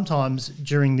 And sometimes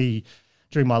during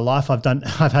my life,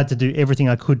 I've had to do everything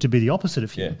I could to be the opposite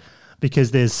of him. Yeah.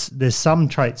 Because there's some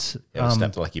traits.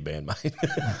 Snapped like your bandmate.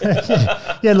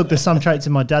 Yeah, look, there's some traits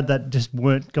in my dad that just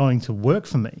weren't going to work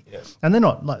for me, and they're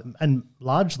not. And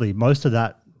largely, most of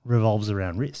that revolves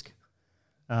around risk.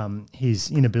 His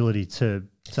inability to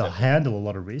handle a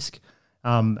lot of risk,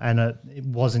 and it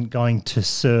wasn't going to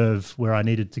serve where I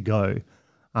needed to go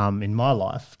in my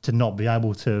life to not be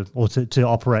able to, or to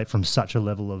operate from such a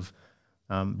level of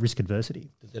risk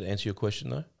adversity. Did that answer your question,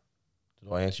 though?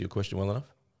 Did I answer your question well enough?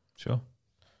 Sure.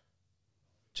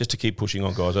 Just to keep pushing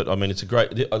on, guys. I mean, it's a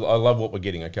great. I love what we're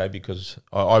getting, okay, because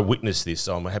I witnessed this,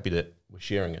 so I'm happy that we're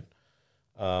sharing it.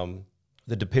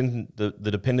 The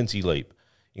dependency leap.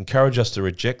 Encourage us to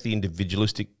reject the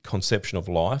individualistic conception of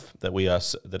life that we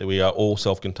are all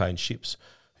self-contained ships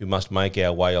who must make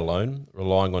our way alone,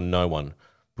 relying on no one.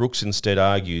 Brooks instead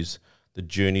argues the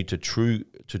journey to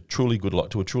a truly good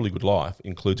life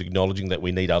includes acknowledging that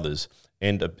we need others,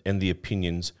 and the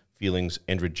opinions, feelings,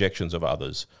 and rejections of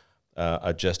others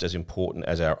are just as important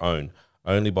as our own.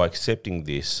 Only by accepting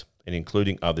this and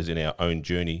including others in our own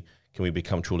journey can we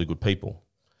become truly good people.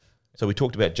 So we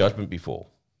talked about judgment before.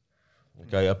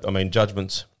 Okay, I mean,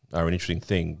 judgments are an interesting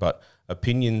thing, but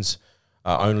opinions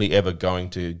are only ever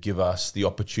going to give us the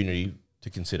opportunity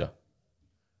to consider.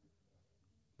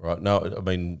 Right? No, I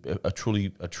mean, a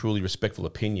truly respectful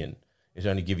opinion is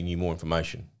only giving you more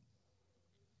information.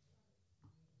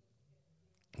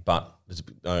 But,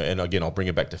 and again, I'll bring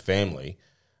it back to family.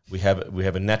 We have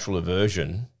a natural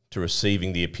aversion to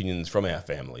receiving the opinions from our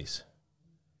families.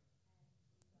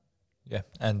 Yeah,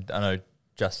 and I know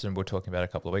Justin, we were talking about a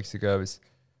couple of weeks ago, is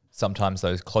sometimes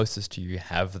those closest to you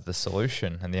have the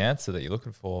solution and the answer that you're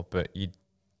looking for, but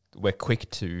we're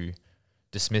quick to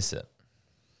dismiss it.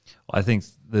 I think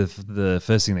the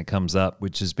first thing that comes up,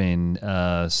 which has been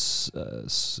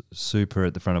super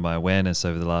at the front of my awareness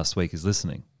over the last week, is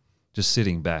listening. Just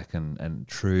sitting back and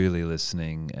truly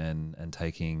listening and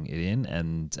taking it in.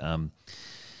 And,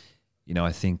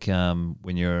 I think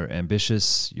when you're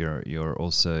ambitious, you're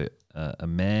also a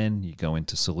man. You go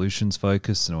into solutions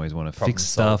focused and always want to fix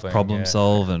stuff, problem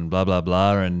solve and blah, blah,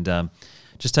 blah. And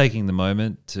just taking the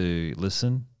moment to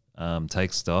listen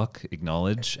Take stock,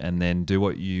 acknowledge, and then do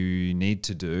what you need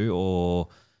to do or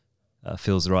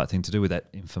feels the right thing to do with that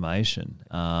information.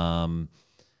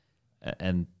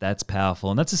 And that's powerful,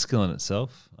 and that's a skill in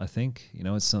itself. I think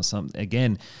it's not something.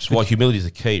 Again, That's why humility is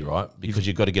the key, right? Because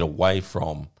you've got to get away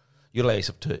from. You allow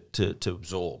yourself to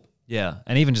absorb. yeah,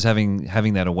 and even just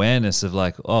having that awareness of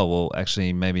like, oh well,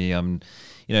 actually maybe I'm.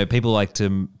 People like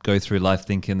to go through life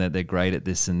thinking that they're great at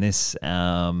this and this,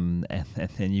 and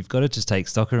then you've got to just take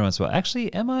stock around. Well, actually,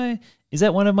 is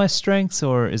that one of my strengths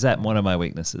or is that one of my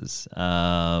weaknesses?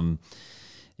 And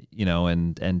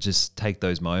just take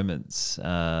those moments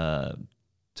to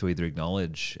either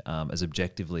acknowledge as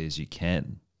objectively as you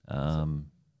can. Yeah,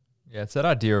 it's that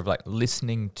idea of like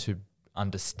listening to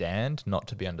understand, not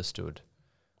to be understood,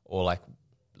 or like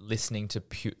listening to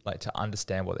to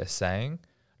understand what they're saying,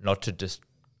 not to just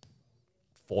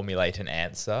formulate an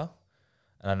answer.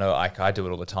 And I know I do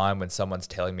it all the time when someone's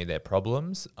telling me their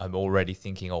problems. I'm already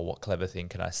thinking, oh, what clever thing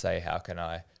can I say? How can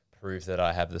I prove that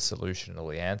I have the solution or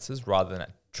the answers, rather than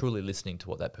truly listening to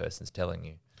what that person's telling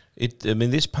you.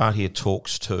 This part here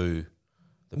talks to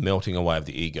the melting away of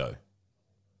the ego.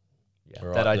 Yeah,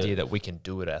 Right, that idea that we can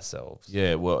do it ourselves.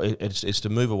 Yeah, well, it's to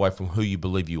move away from who you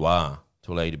believe you are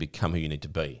to allow you to become who you need to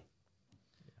be.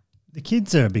 The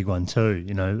kids are a big one too,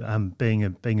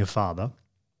 being a father,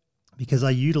 because I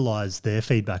utilise their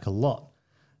feedback a lot.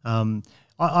 I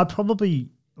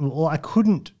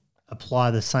couldn't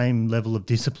apply the same level of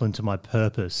discipline to my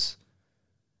purpose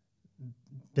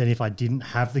than if I didn't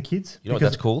have the kids. You know what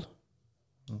that's called?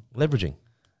 Leveraging.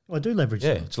 I do leverage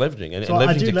Yeah, them. it's leveraging. And So leveraging's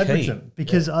I do the leverage key. them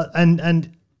because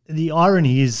and the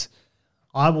irony is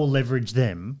I will leverage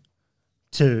them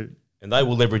to And they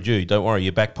will leverage you. Don't worry,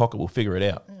 your back pocket will figure it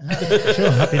out.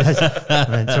 sure, happy days.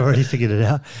 It's already figured it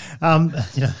out. And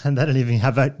they don't even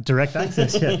have that direct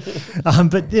access yet.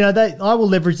 But I will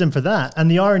leverage them for that. And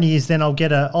the irony is, then I'll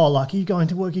get are you going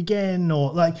to work again,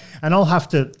 or and I'll have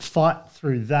to fight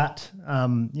through that.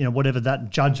 Whatever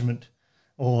that judgment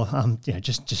or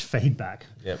just feedback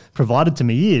provided to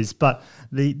me is. But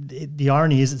the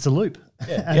irony is, it's a loop.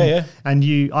 Yeah. And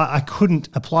I couldn't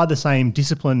apply the same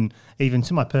discipline even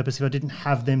to my purpose if I didn't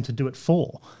have them to do it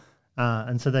for.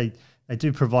 And so they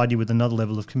do provide you with another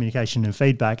level of communication and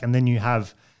feedback. And then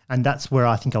and that's where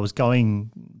I think I was going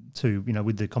to,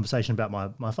 with the conversation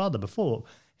about my father before.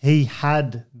 He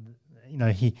had,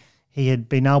 he had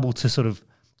been able to sort of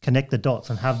connect the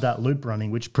dots and have that loop running,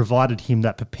 which provided him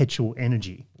that perpetual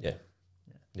energy. Yeah.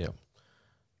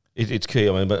 It's key.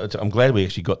 But I'm glad we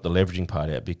actually got the leveraging part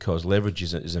out, because leverage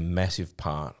is a massive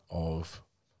part of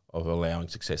allowing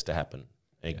success to happen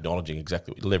and acknowledging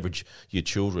exactly what you leverage your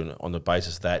children on the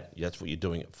basis that that's what you're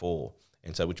doing it for.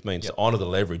 And so, which means to honour the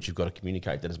leverage, you've got to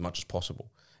communicate that as much as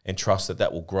possible and trust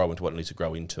that will grow into what it needs to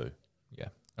grow into. Yeah.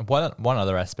 And one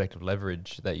other aspect of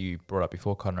leverage that you brought up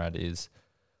before, Conrad, is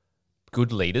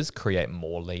good leaders create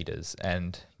more leaders,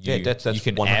 and you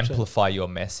can 100%. amplify your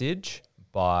message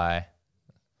by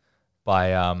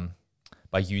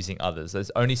using others. There's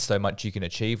only so much you can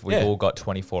achieve. We've all got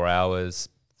 24 hours,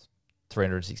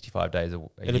 365 days a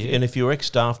year. And if your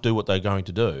ex-staff do what they're going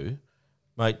to do,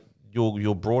 mate,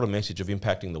 your broader message of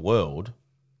impacting the world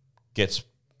gets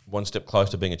one step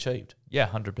closer to being achieved. Yeah,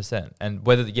 100%. And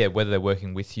whether they're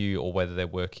working with you or whether they're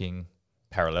working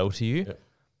parallel to you,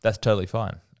 that's totally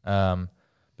fine. But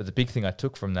the big thing I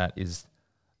took from that is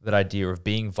that idea of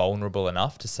being vulnerable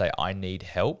enough to say, I need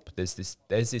help. There's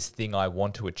this thing I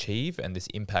want to achieve and this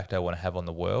impact I want to have on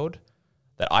the world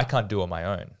that I can't do on my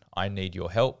own. I need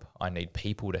your help. I need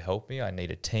people to help me. I need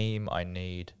a team. I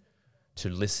need to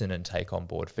listen and take on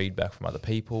board feedback from other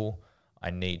people.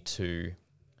 I need to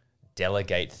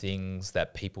delegate things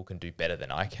that people can do better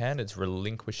than I can. It's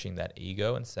relinquishing that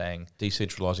ego and saying,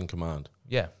 Decentralising command.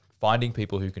 yeah, finding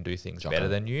people who can do things better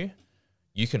than you.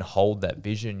 You can hold that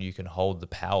vision, you can hold the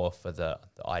power for the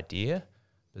idea,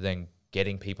 but then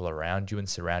getting people around you and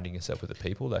surrounding yourself with the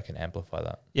people that can amplify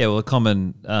that. Yeah, well, a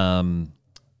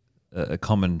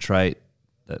common trait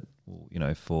that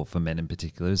for men in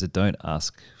particular is that don't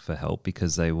ask for help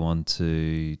because they want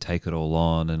to take it all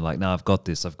on and no, I've got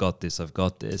this. That's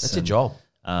their job.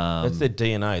 That's their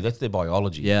DNA. That's their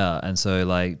biology. Yeah, and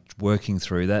so working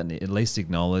through that and at least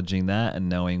acknowledging that and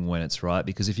knowing when it's right,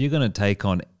 because if you're going to take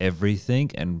on everything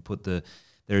and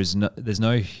there's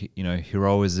no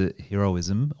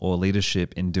heroism or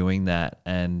leadership in doing that,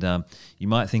 and you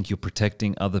might think you're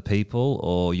protecting other people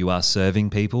or you are serving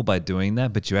people by doing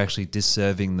that, but you're actually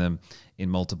disserving them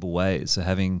in multiple ways. So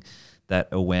having that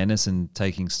awareness and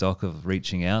taking stock of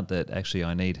reaching out that actually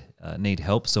I need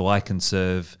help so I can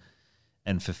serve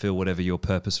and fulfill whatever your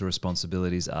purpose or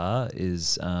responsibilities are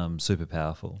is super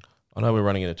powerful. I know we're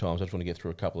running out of time, so I just want to get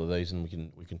through a couple of these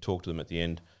and we can talk to them at the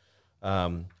end.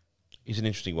 Here's an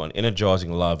interesting one.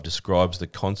 Energizing love describes the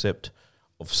concept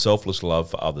of selfless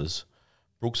love for others.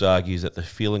 Brooks argues that the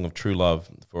feeling of true love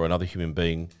for another human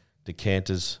being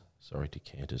decanters.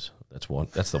 That's wine.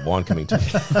 That's the wine coming to me.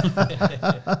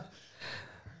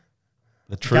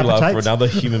 The true love for another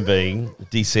human being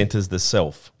decenters the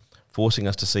self, forcing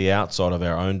us to see outside of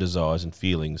our own desires and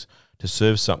feelings to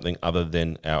serve something other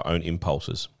than our own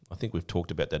impulses. I think we've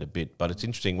talked about that a bit, but it's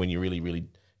interesting when you really, really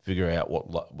figure out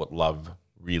what love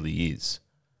really is.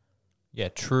 Yeah,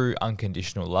 true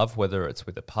unconditional love, whether it's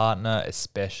with a partner,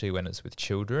 especially when it's with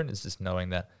children, is just knowing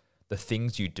that the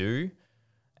things you do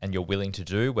and you're willing to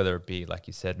do, whether it be, like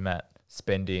you said, Matt,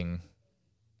 spending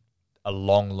a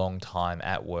long, long time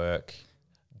at work,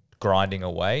 grinding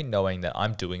away, knowing that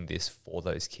I'm doing this for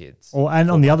those kids.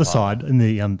 And on the other side, in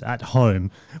the at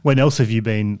home, when else have you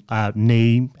been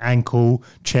knee, ankle,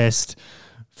 chest,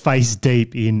 face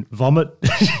deep in vomit,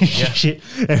 shit,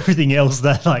 everything else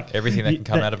that everything that can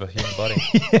come out of a human body.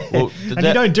 Well, and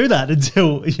you don't do that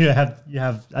until you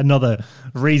have another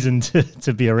reason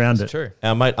to be around it. True.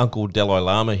 Our mate Uncle Dalai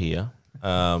Lama here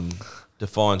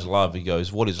defines love. He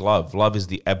goes, "What is love? Love is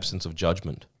the absence of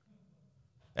judgment."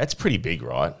 That's pretty big,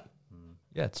 right?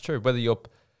 Yeah, it's true.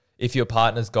 If your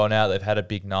partner's gone out, they've had a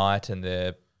big night and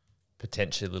they're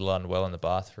potentially a little unwell in the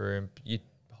bathroom, you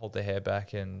hold their hair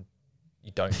back and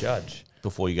you don't judge.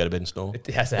 Before you go to bed and snore? It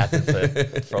hasn't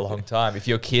happened for a long time. If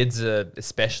your kids are,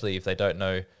 especially if they don't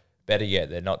know better yet,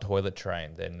 they're not toilet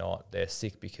trained, they're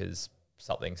sick because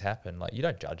something's happened, you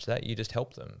don't judge that, you just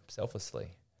help them selflessly.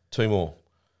 Two more.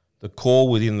 The call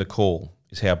within the call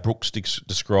is how Brooks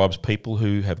describes people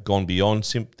who have gone beyond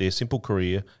their simple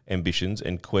career ambitions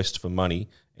and quest for money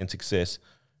and success,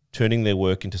 turning their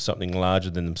work into something larger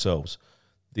than themselves.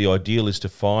 The ideal is to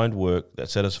find work that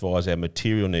satisfies our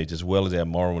material needs as well as our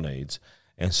moral needs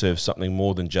and serves something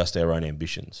more than just our own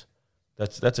ambitions.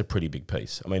 That's a pretty big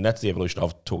piece. I mean, that's the evolution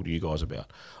I've talked to you guys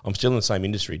about. I'm still in the same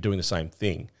industry doing the same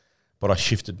thing, but I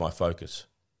shifted my focus.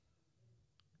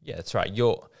 Yeah, that's right.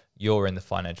 You're in the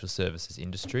financial services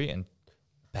industry, and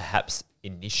perhaps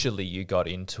initially you got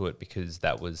into it because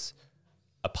that was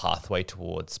a pathway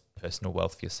towards personal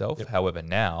wealth for yourself. Yep. However,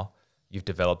 now you've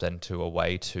developed into a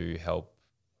way to help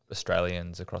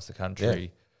Australians across the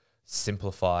country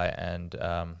simplify and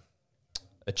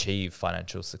achieve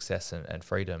financial success and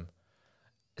freedom.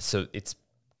 So it's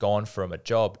gone from a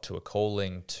job to a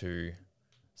calling to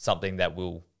something that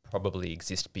will probably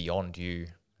exist beyond you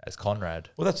as Conrad.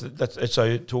 Well, that's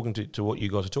so talking to what you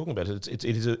guys are talking about. It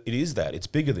is that it's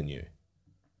bigger than you.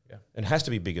 Yeah, it has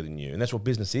to be bigger than you, and that's what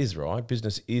business is, right?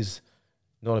 Business is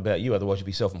not about you, otherwise you'd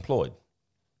be self-employed.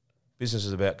 Business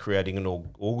is about creating an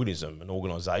organism, an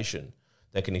organisation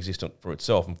that can exist for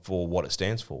itself and for what it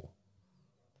stands for.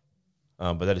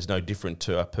 But that is no different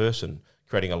to a person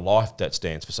creating a life that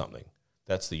stands for something.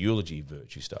 That's the eulogy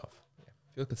virtue stuff. Yeah.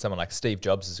 If you look at someone like Steve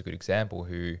Jobs is a good example,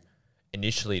 who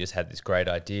initially just had this great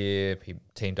idea. He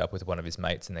teamed up with one of his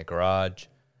mates in their garage,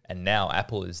 and now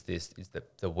Apple is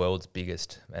the world's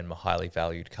biggest and highly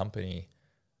valued company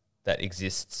that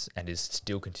exists and is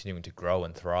still continuing to grow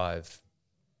and thrive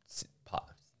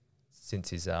since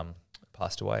he's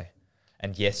passed away.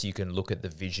 And yes, you can look at the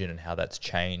vision and how that's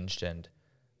changed, and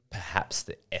perhaps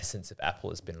the essence of Apple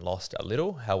has been lost a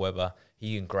little. However,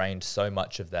 he ingrained so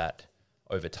much of that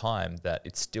over time that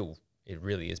it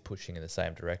really is pushing in the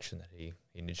same direction that he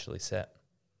initially set.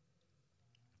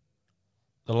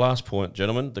 The last point,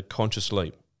 gentlemen, the conscious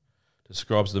leap,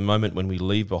 describes the moment when we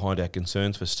leave behind our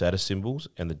concerns for status symbols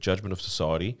and the judgment of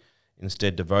society,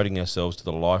 instead devoting ourselves to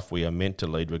the life we are meant to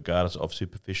lead regardless of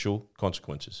superficial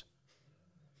consequences.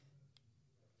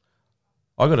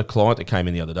 I got a client that came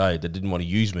in the other day that didn't want to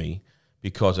use me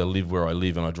because I live where I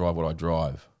live and I drive what I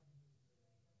drive.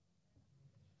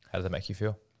 How does that make you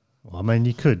feel? Well, I mean,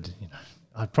 you could,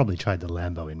 I'd probably trade the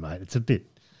Lambo in, mate. It's a bit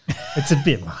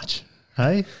much,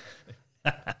 hey?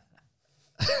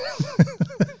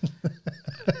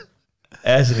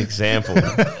 As an example,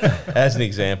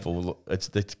 it's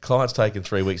the client's taken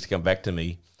 3 weeks to come back to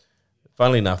me.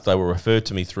 Funnily enough, they were referred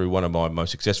to me through one of my most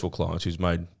successful clients who's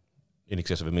made in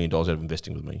excess of $1 million out of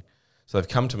investing with me. So they've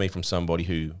come to me from somebody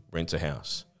who rents a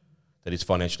house that is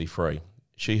financially free.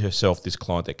 She herself, this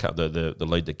client, the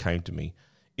lead that came to me,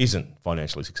 isn't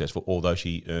financially successful, although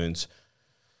she earns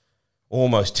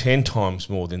almost 10 times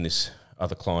more than this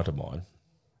other client of mine.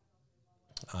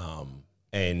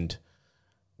 And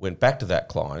went back to that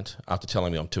client after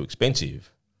telling me I'm too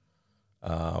expensive,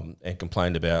 and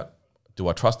complained about, do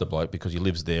I trust the bloke because he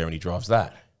lives there and he drives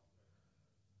that?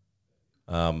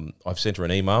 I've sent her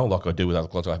an email like I do with other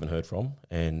clients I haven't heard from,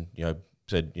 and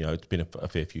said it's been a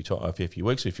fair few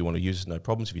weeks. If you want to use it, no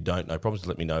problems. If you don't, no problems.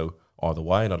 Let me know either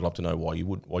way, and I'd love to know why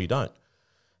you don't.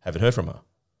 Haven't heard from her.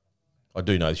 I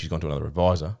do know that she's gone to another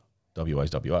advisor.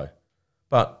 WA's WA.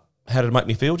 But how did it make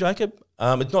me feel, Jacob?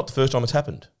 It's not the first time it's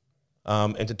happened.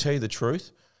 And to tell you the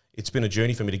truth, it's been a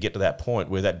journey for me to get to that point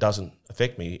where that doesn't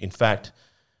affect me. In fact,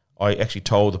 I actually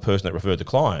told the person that referred the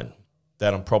client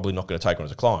that I'm probably not going to take her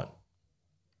as a client.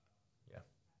 Yeah.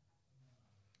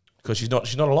 Because she's not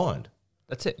aligned.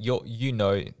 That's it.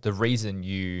 The reason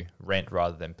you rent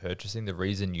rather than purchasing, the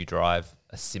reason you drive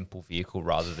a simple vehicle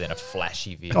rather than a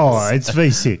flashy vehicle. Oh, it's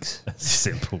V6.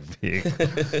 Simple vehicle.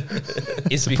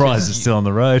 It's Surprised it's still on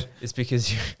the road. It's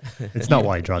because It's not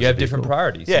why he drives you have a different vehicle.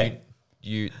 priorities.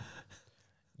 Yeah.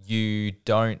 You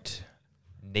don't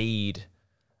need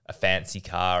a fancy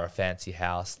car, a fancy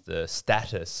house, the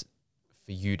status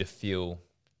for you to feel.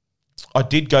 I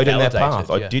did go down that Validated,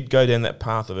 path. yeah. I did go down that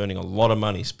path of earning a lot of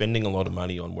money, spending a lot of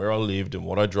money on where I lived and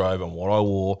what I drove and what I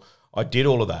wore. I did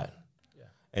all of that. Yeah.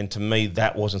 And to me,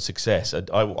 that wasn't success.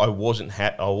 I wasn't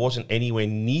I wasn't anywhere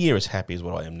near as happy as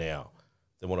what I am now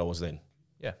than what I was then.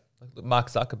 Yeah. Like Mark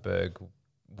Zuckerberg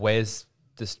wears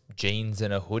just jeans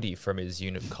and a hoodie from his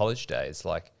college days.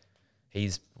 Like,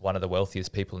 he's one of the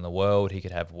wealthiest people in the world. He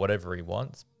could have whatever he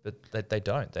wants, but they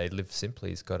don't. They live simply.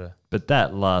 He's got to. But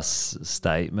that last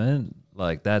statement,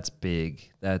 like, that's big.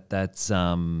 That's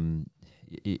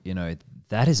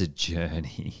that is a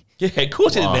journey. Yeah, of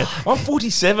course it is, man. I'm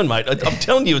 47, mate. I'm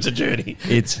telling you, it's a journey.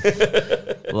 It's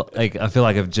like, I feel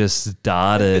like I've just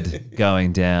started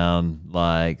going down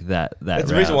like that. That's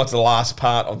the reason why it's the last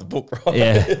part of the book, right?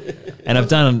 Yeah, and I've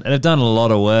done a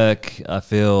lot of work, I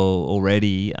feel,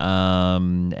 already.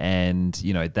 And when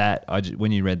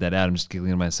you read that out, I'm just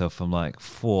giggling to myself. I'm like,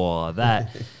 for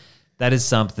that, that is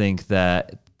something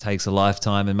that takes a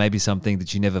lifetime, and maybe something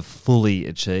that you never fully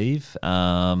achieve.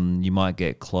 You might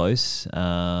get close,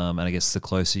 and I guess the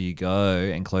closer you go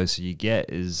and closer you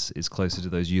get is closer to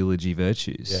those eulogy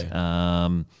virtues.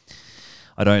 Yeah.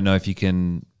 I don't know if you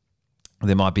can.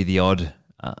 There might be the odd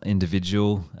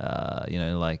individual,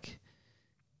 like,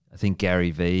 I think Gary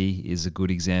Vee is a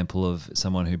good example of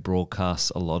someone who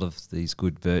broadcasts a lot of these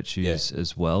good virtues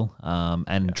as well,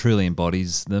 and truly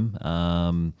embodies them.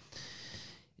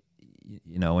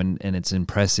 And it's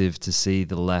impressive to see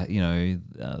the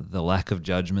lack of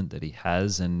judgment that he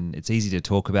has. And it's easy to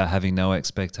talk about having no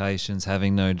expectations,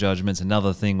 having no judgments.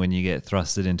 Another thing, when you get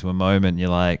thrusted into a moment, you're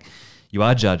like, you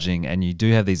are judging, and you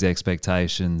do have these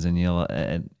expectations, and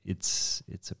it's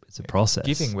a process.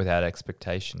 Giving without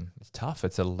expectation, it's tough.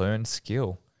 It's a learned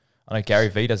skill. I know Gary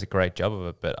Vee does a great job of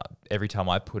it, but every time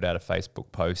I put out a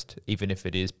Facebook post, even if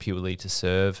it is purely to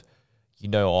serve,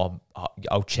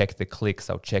 I'll check the clicks.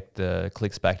 I'll check the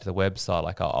clicks back to the website.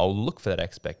 Like, I'll look for that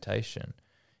expectation.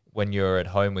 When you're at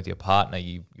home with your partner,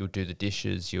 you'll do the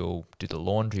dishes, you'll do the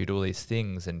laundry, you'll do all these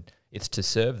things, and it's to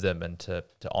serve them and to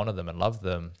honor them and love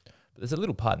them. But there's a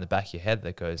little part in the back of your head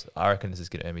that goes, I reckon this is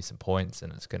going to earn me some points,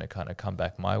 and it's going to kind of come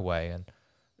back my way. And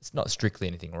it's not strictly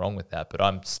anything wrong with that, but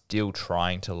I'm still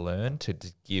trying to learn to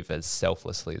give as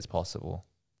selflessly as possible.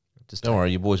 Don't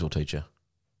worry, your boys will teach you.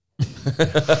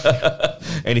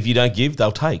 And if you don't give,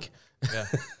 they'll take. Yeah.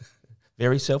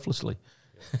 Very selflessly.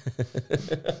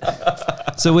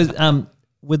 So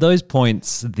with those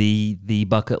points, the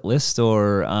bucket list,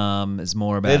 or is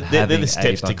more about They're having the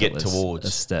steps a to bucket get list, towards.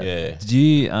 a step. Yeah. Do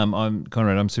you? I'm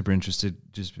Conrad. I'm super interested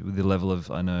just with the level of,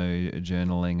 I know,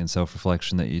 journaling and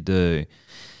self-reflection that you do.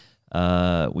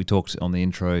 We talked on the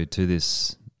intro to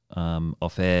this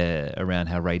off air around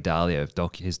how Ray Dalio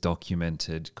has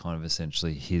documented kind of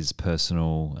essentially his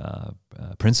personal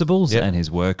principles and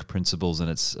his work principles, and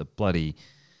it's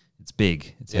it's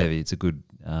big, it's heavy, it's a good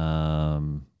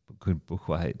book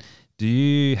weight. Do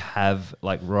you have,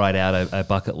 like, write out a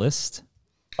bucket list?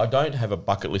 I don't have a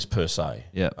bucket list per se.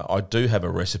 Yeah. I do have a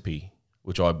recipe,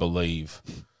 which I believe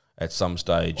at some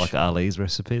stage. Like Ali's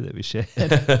recipe that we shared.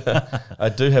 I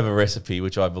do have a recipe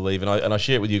which I believe, and I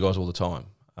share it with you guys all the time.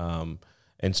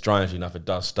 And strangely enough, it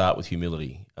does start with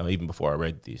humility, even before I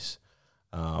read this,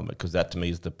 because that to me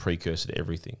is the precursor to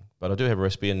everything. But I do have a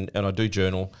recipe, and I do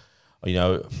journal.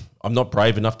 I'm not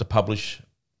brave enough to publish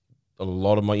a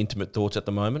lot of my intimate thoughts at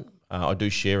the moment. I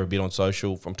do share a bit on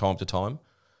social from time to time.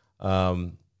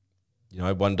 One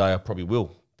day I probably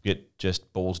will get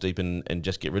just balls deep and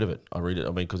just get rid of it. I read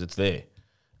it, because it's there.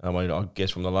 I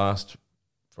guess I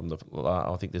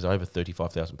think there's over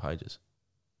 35,000 pages.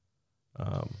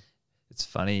 It's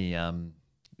funny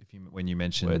when you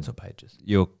mentioned Words or pages?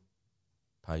 your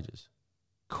pages.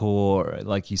 core,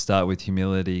 like you start with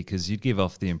humility because you'd give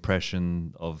off the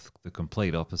impression of the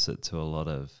complete opposite to a lot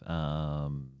of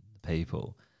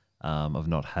people of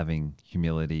not having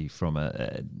humility from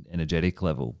an energetic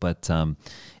level. But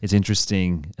it's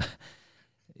interesting,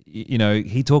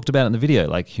 he talked about it in the video,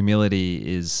 like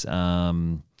humility is,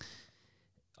 I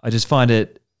just find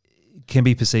it can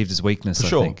be perceived as weakness, For I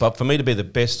sure, think. but for me to be the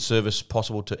best service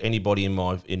possible to anybody in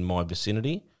my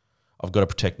vicinity, I've got to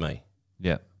protect me.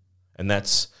 Yeah. And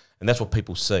that's what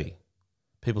people see.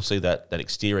 People see that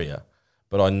exterior,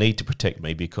 but I need to protect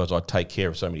me because I take care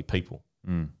of so many people.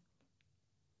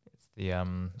 It's the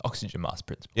oxygen mask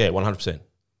principle. Yeah, 100%. And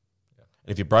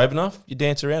if you're brave enough, you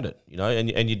dance around it,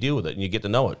 and you deal with it and you get to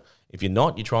know it. If you're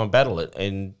not, you try and battle it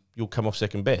and you'll come off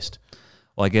second best.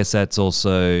 Well, I guess that's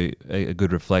also a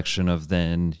good reflection of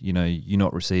then, you're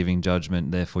not receiving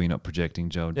judgment, therefore you're not projecting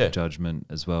judgment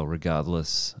as well,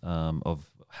 regardless of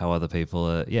how other people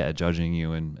are, judging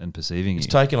you and perceiving you. It's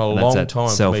taken a long time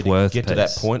for me to get to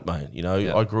that point, mate.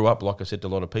 I grew up, like I said to a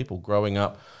lot of people, growing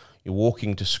up, you're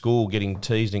walking to school, getting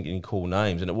teased and getting called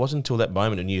names. And it wasn't until that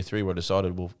moment in year 3 where I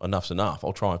decided, well, enough's enough.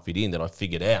 I'll try and fit in, that I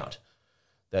figured out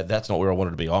that that's not where I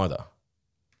wanted to be either.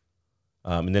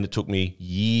 And then it took me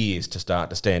years to start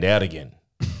to stand out again.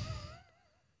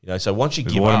 So once you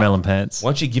give watermelon pants,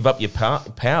 once you give up your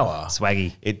power,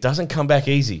 swaggy, it doesn't come back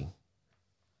easy.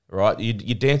 Right?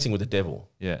 You're dancing with the devil.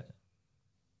 Yeah.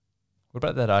 What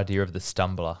about that idea of the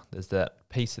stumbler? There's that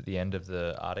piece at the end of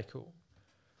the article.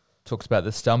 Talks about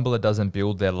the stumbler doesn't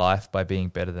build their life by being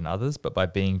better than others, but by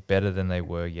being better than they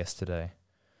were yesterday.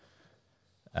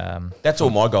 That's all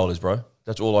my goal is, bro.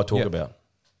 That's all I talk about.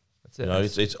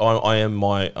 That's it. I am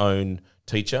my own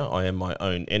teacher. I am my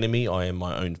own enemy. I am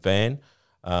my own fan.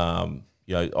 I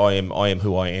am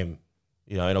who I am.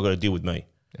 And I've got to deal with me.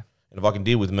 Yeah. And if I can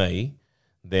deal with me,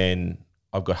 then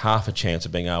I've got half a chance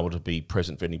of being able to be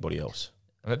present for anybody else.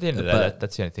 And at the end of the day,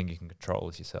 that's the only thing you can control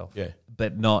is yourself. Yeah.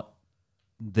 But not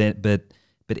that,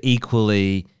 but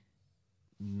equally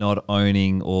not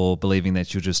owning or believing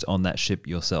that you're just on that ship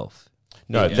yourself.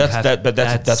 No,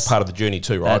 that's part of the journey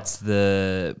too, right? That's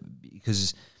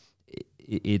because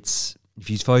it's if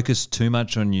you focus too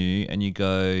much on you and you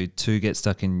get too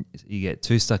stuck in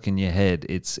your head,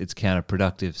 it's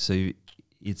counterproductive.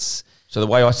 So the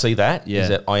way I see that Yeah. is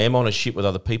that I am on a ship with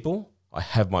other people. I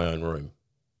have my own room.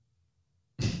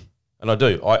 And I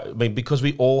do. I mean, because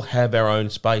we all have our own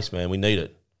space, man. We need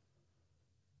it.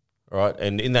 All right?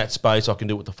 And in that space, I can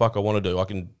do what the fuck I want to do. I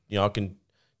can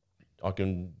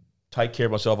take care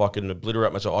of myself. I can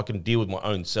obliterate myself. I can deal with my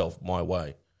own self, my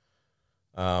way.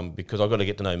 Because I've got to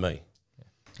get to know me.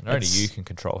 And only you can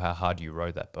control how hard you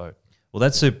row that boat. Well,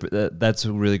 that's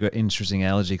a really great, interesting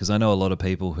analogy because I know a lot of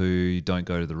people who don't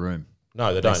go to the room.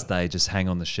 No, they don't. They just hang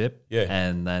on the ship, Yeah.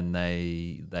 and then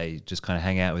they just kind of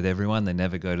hang out with everyone. They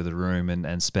never go to the room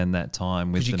and spend that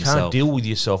time with Because you themselves. can't deal with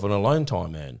yourself in alone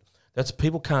time, man.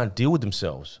 People can't deal with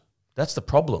themselves. That's the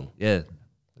problem. Yeah,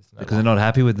 because they're not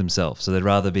happy with themselves, so they'd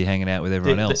rather be hanging out with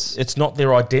everyone else. It's not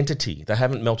their identity. They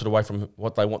haven't melted away from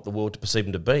what they want the world to perceive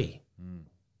them to be.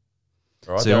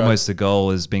 Right? So almost the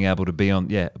goal is being able to be on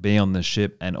the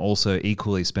ship and also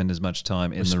equally spend as much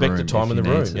time in the room. Respect the time if in the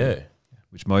you room, need to, yeah.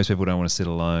 Which most people don't want to sit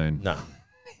alone No.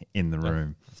 in the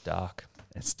room. It's dark.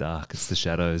 It's dark. It's the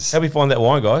shadows. How do we find that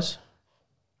wine, guys?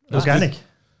 Organic.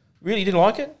 Really, you didn't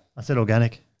like it? I said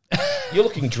organic. You're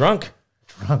looking drunk.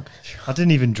 Drunk. I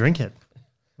didn't even drink it.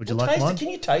 Would you Well, like taste mine? it. Can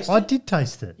you taste I it? did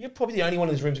taste it. You're probably the only one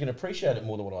in this room who's going to appreciate it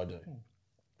more than what I do.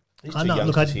 These I two know.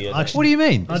 Look, youngsters I here, actually- What do you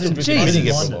mean? I didn't they're drink missing it.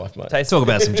 it from life, mate. Let's talk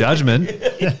about some judgment.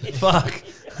 Fuck.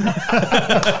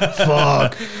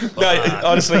 Fuck. No,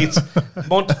 honestly, it's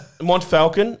Mont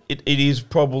Falcon. It is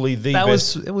probably the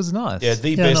best. It was nice. Yeah,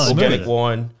 the Yeah, best no, I organic agree.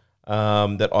 wine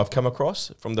that I've come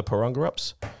across from the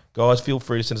Parungarups. Guys, feel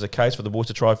free to send us a case for the boys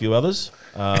to try a few others.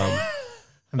 No,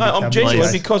 I'm genuine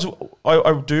Please. because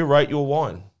I do rate your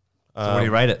wine. So what do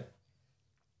you rate it?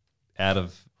 Out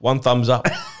of 1 thumbs up.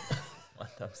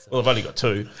 Well, I've only got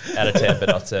 2. Out of 10, but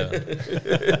not 7.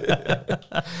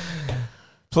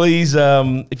 Please,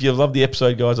 if you love the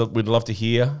episode, guys, we'd love to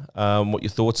hear what your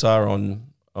thoughts are on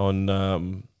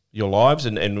your lives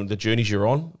and the journeys you're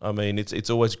on. I mean, it's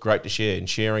always great to share and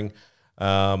sharing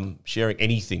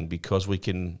anything because we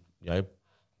can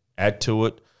add to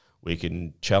it. We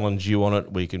can challenge you on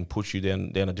it. We can push you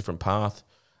down a different path.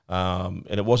 And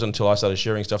it wasn't until I started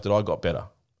sharing stuff that I got better.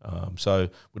 So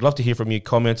we'd love to hear from you.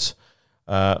 Comments,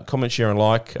 share, and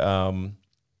like.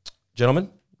 Gentlemen,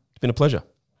 it's been a pleasure.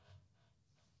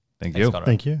 Thank Thanks, you. Connor.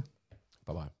 Thank you.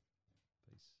 Bye-bye.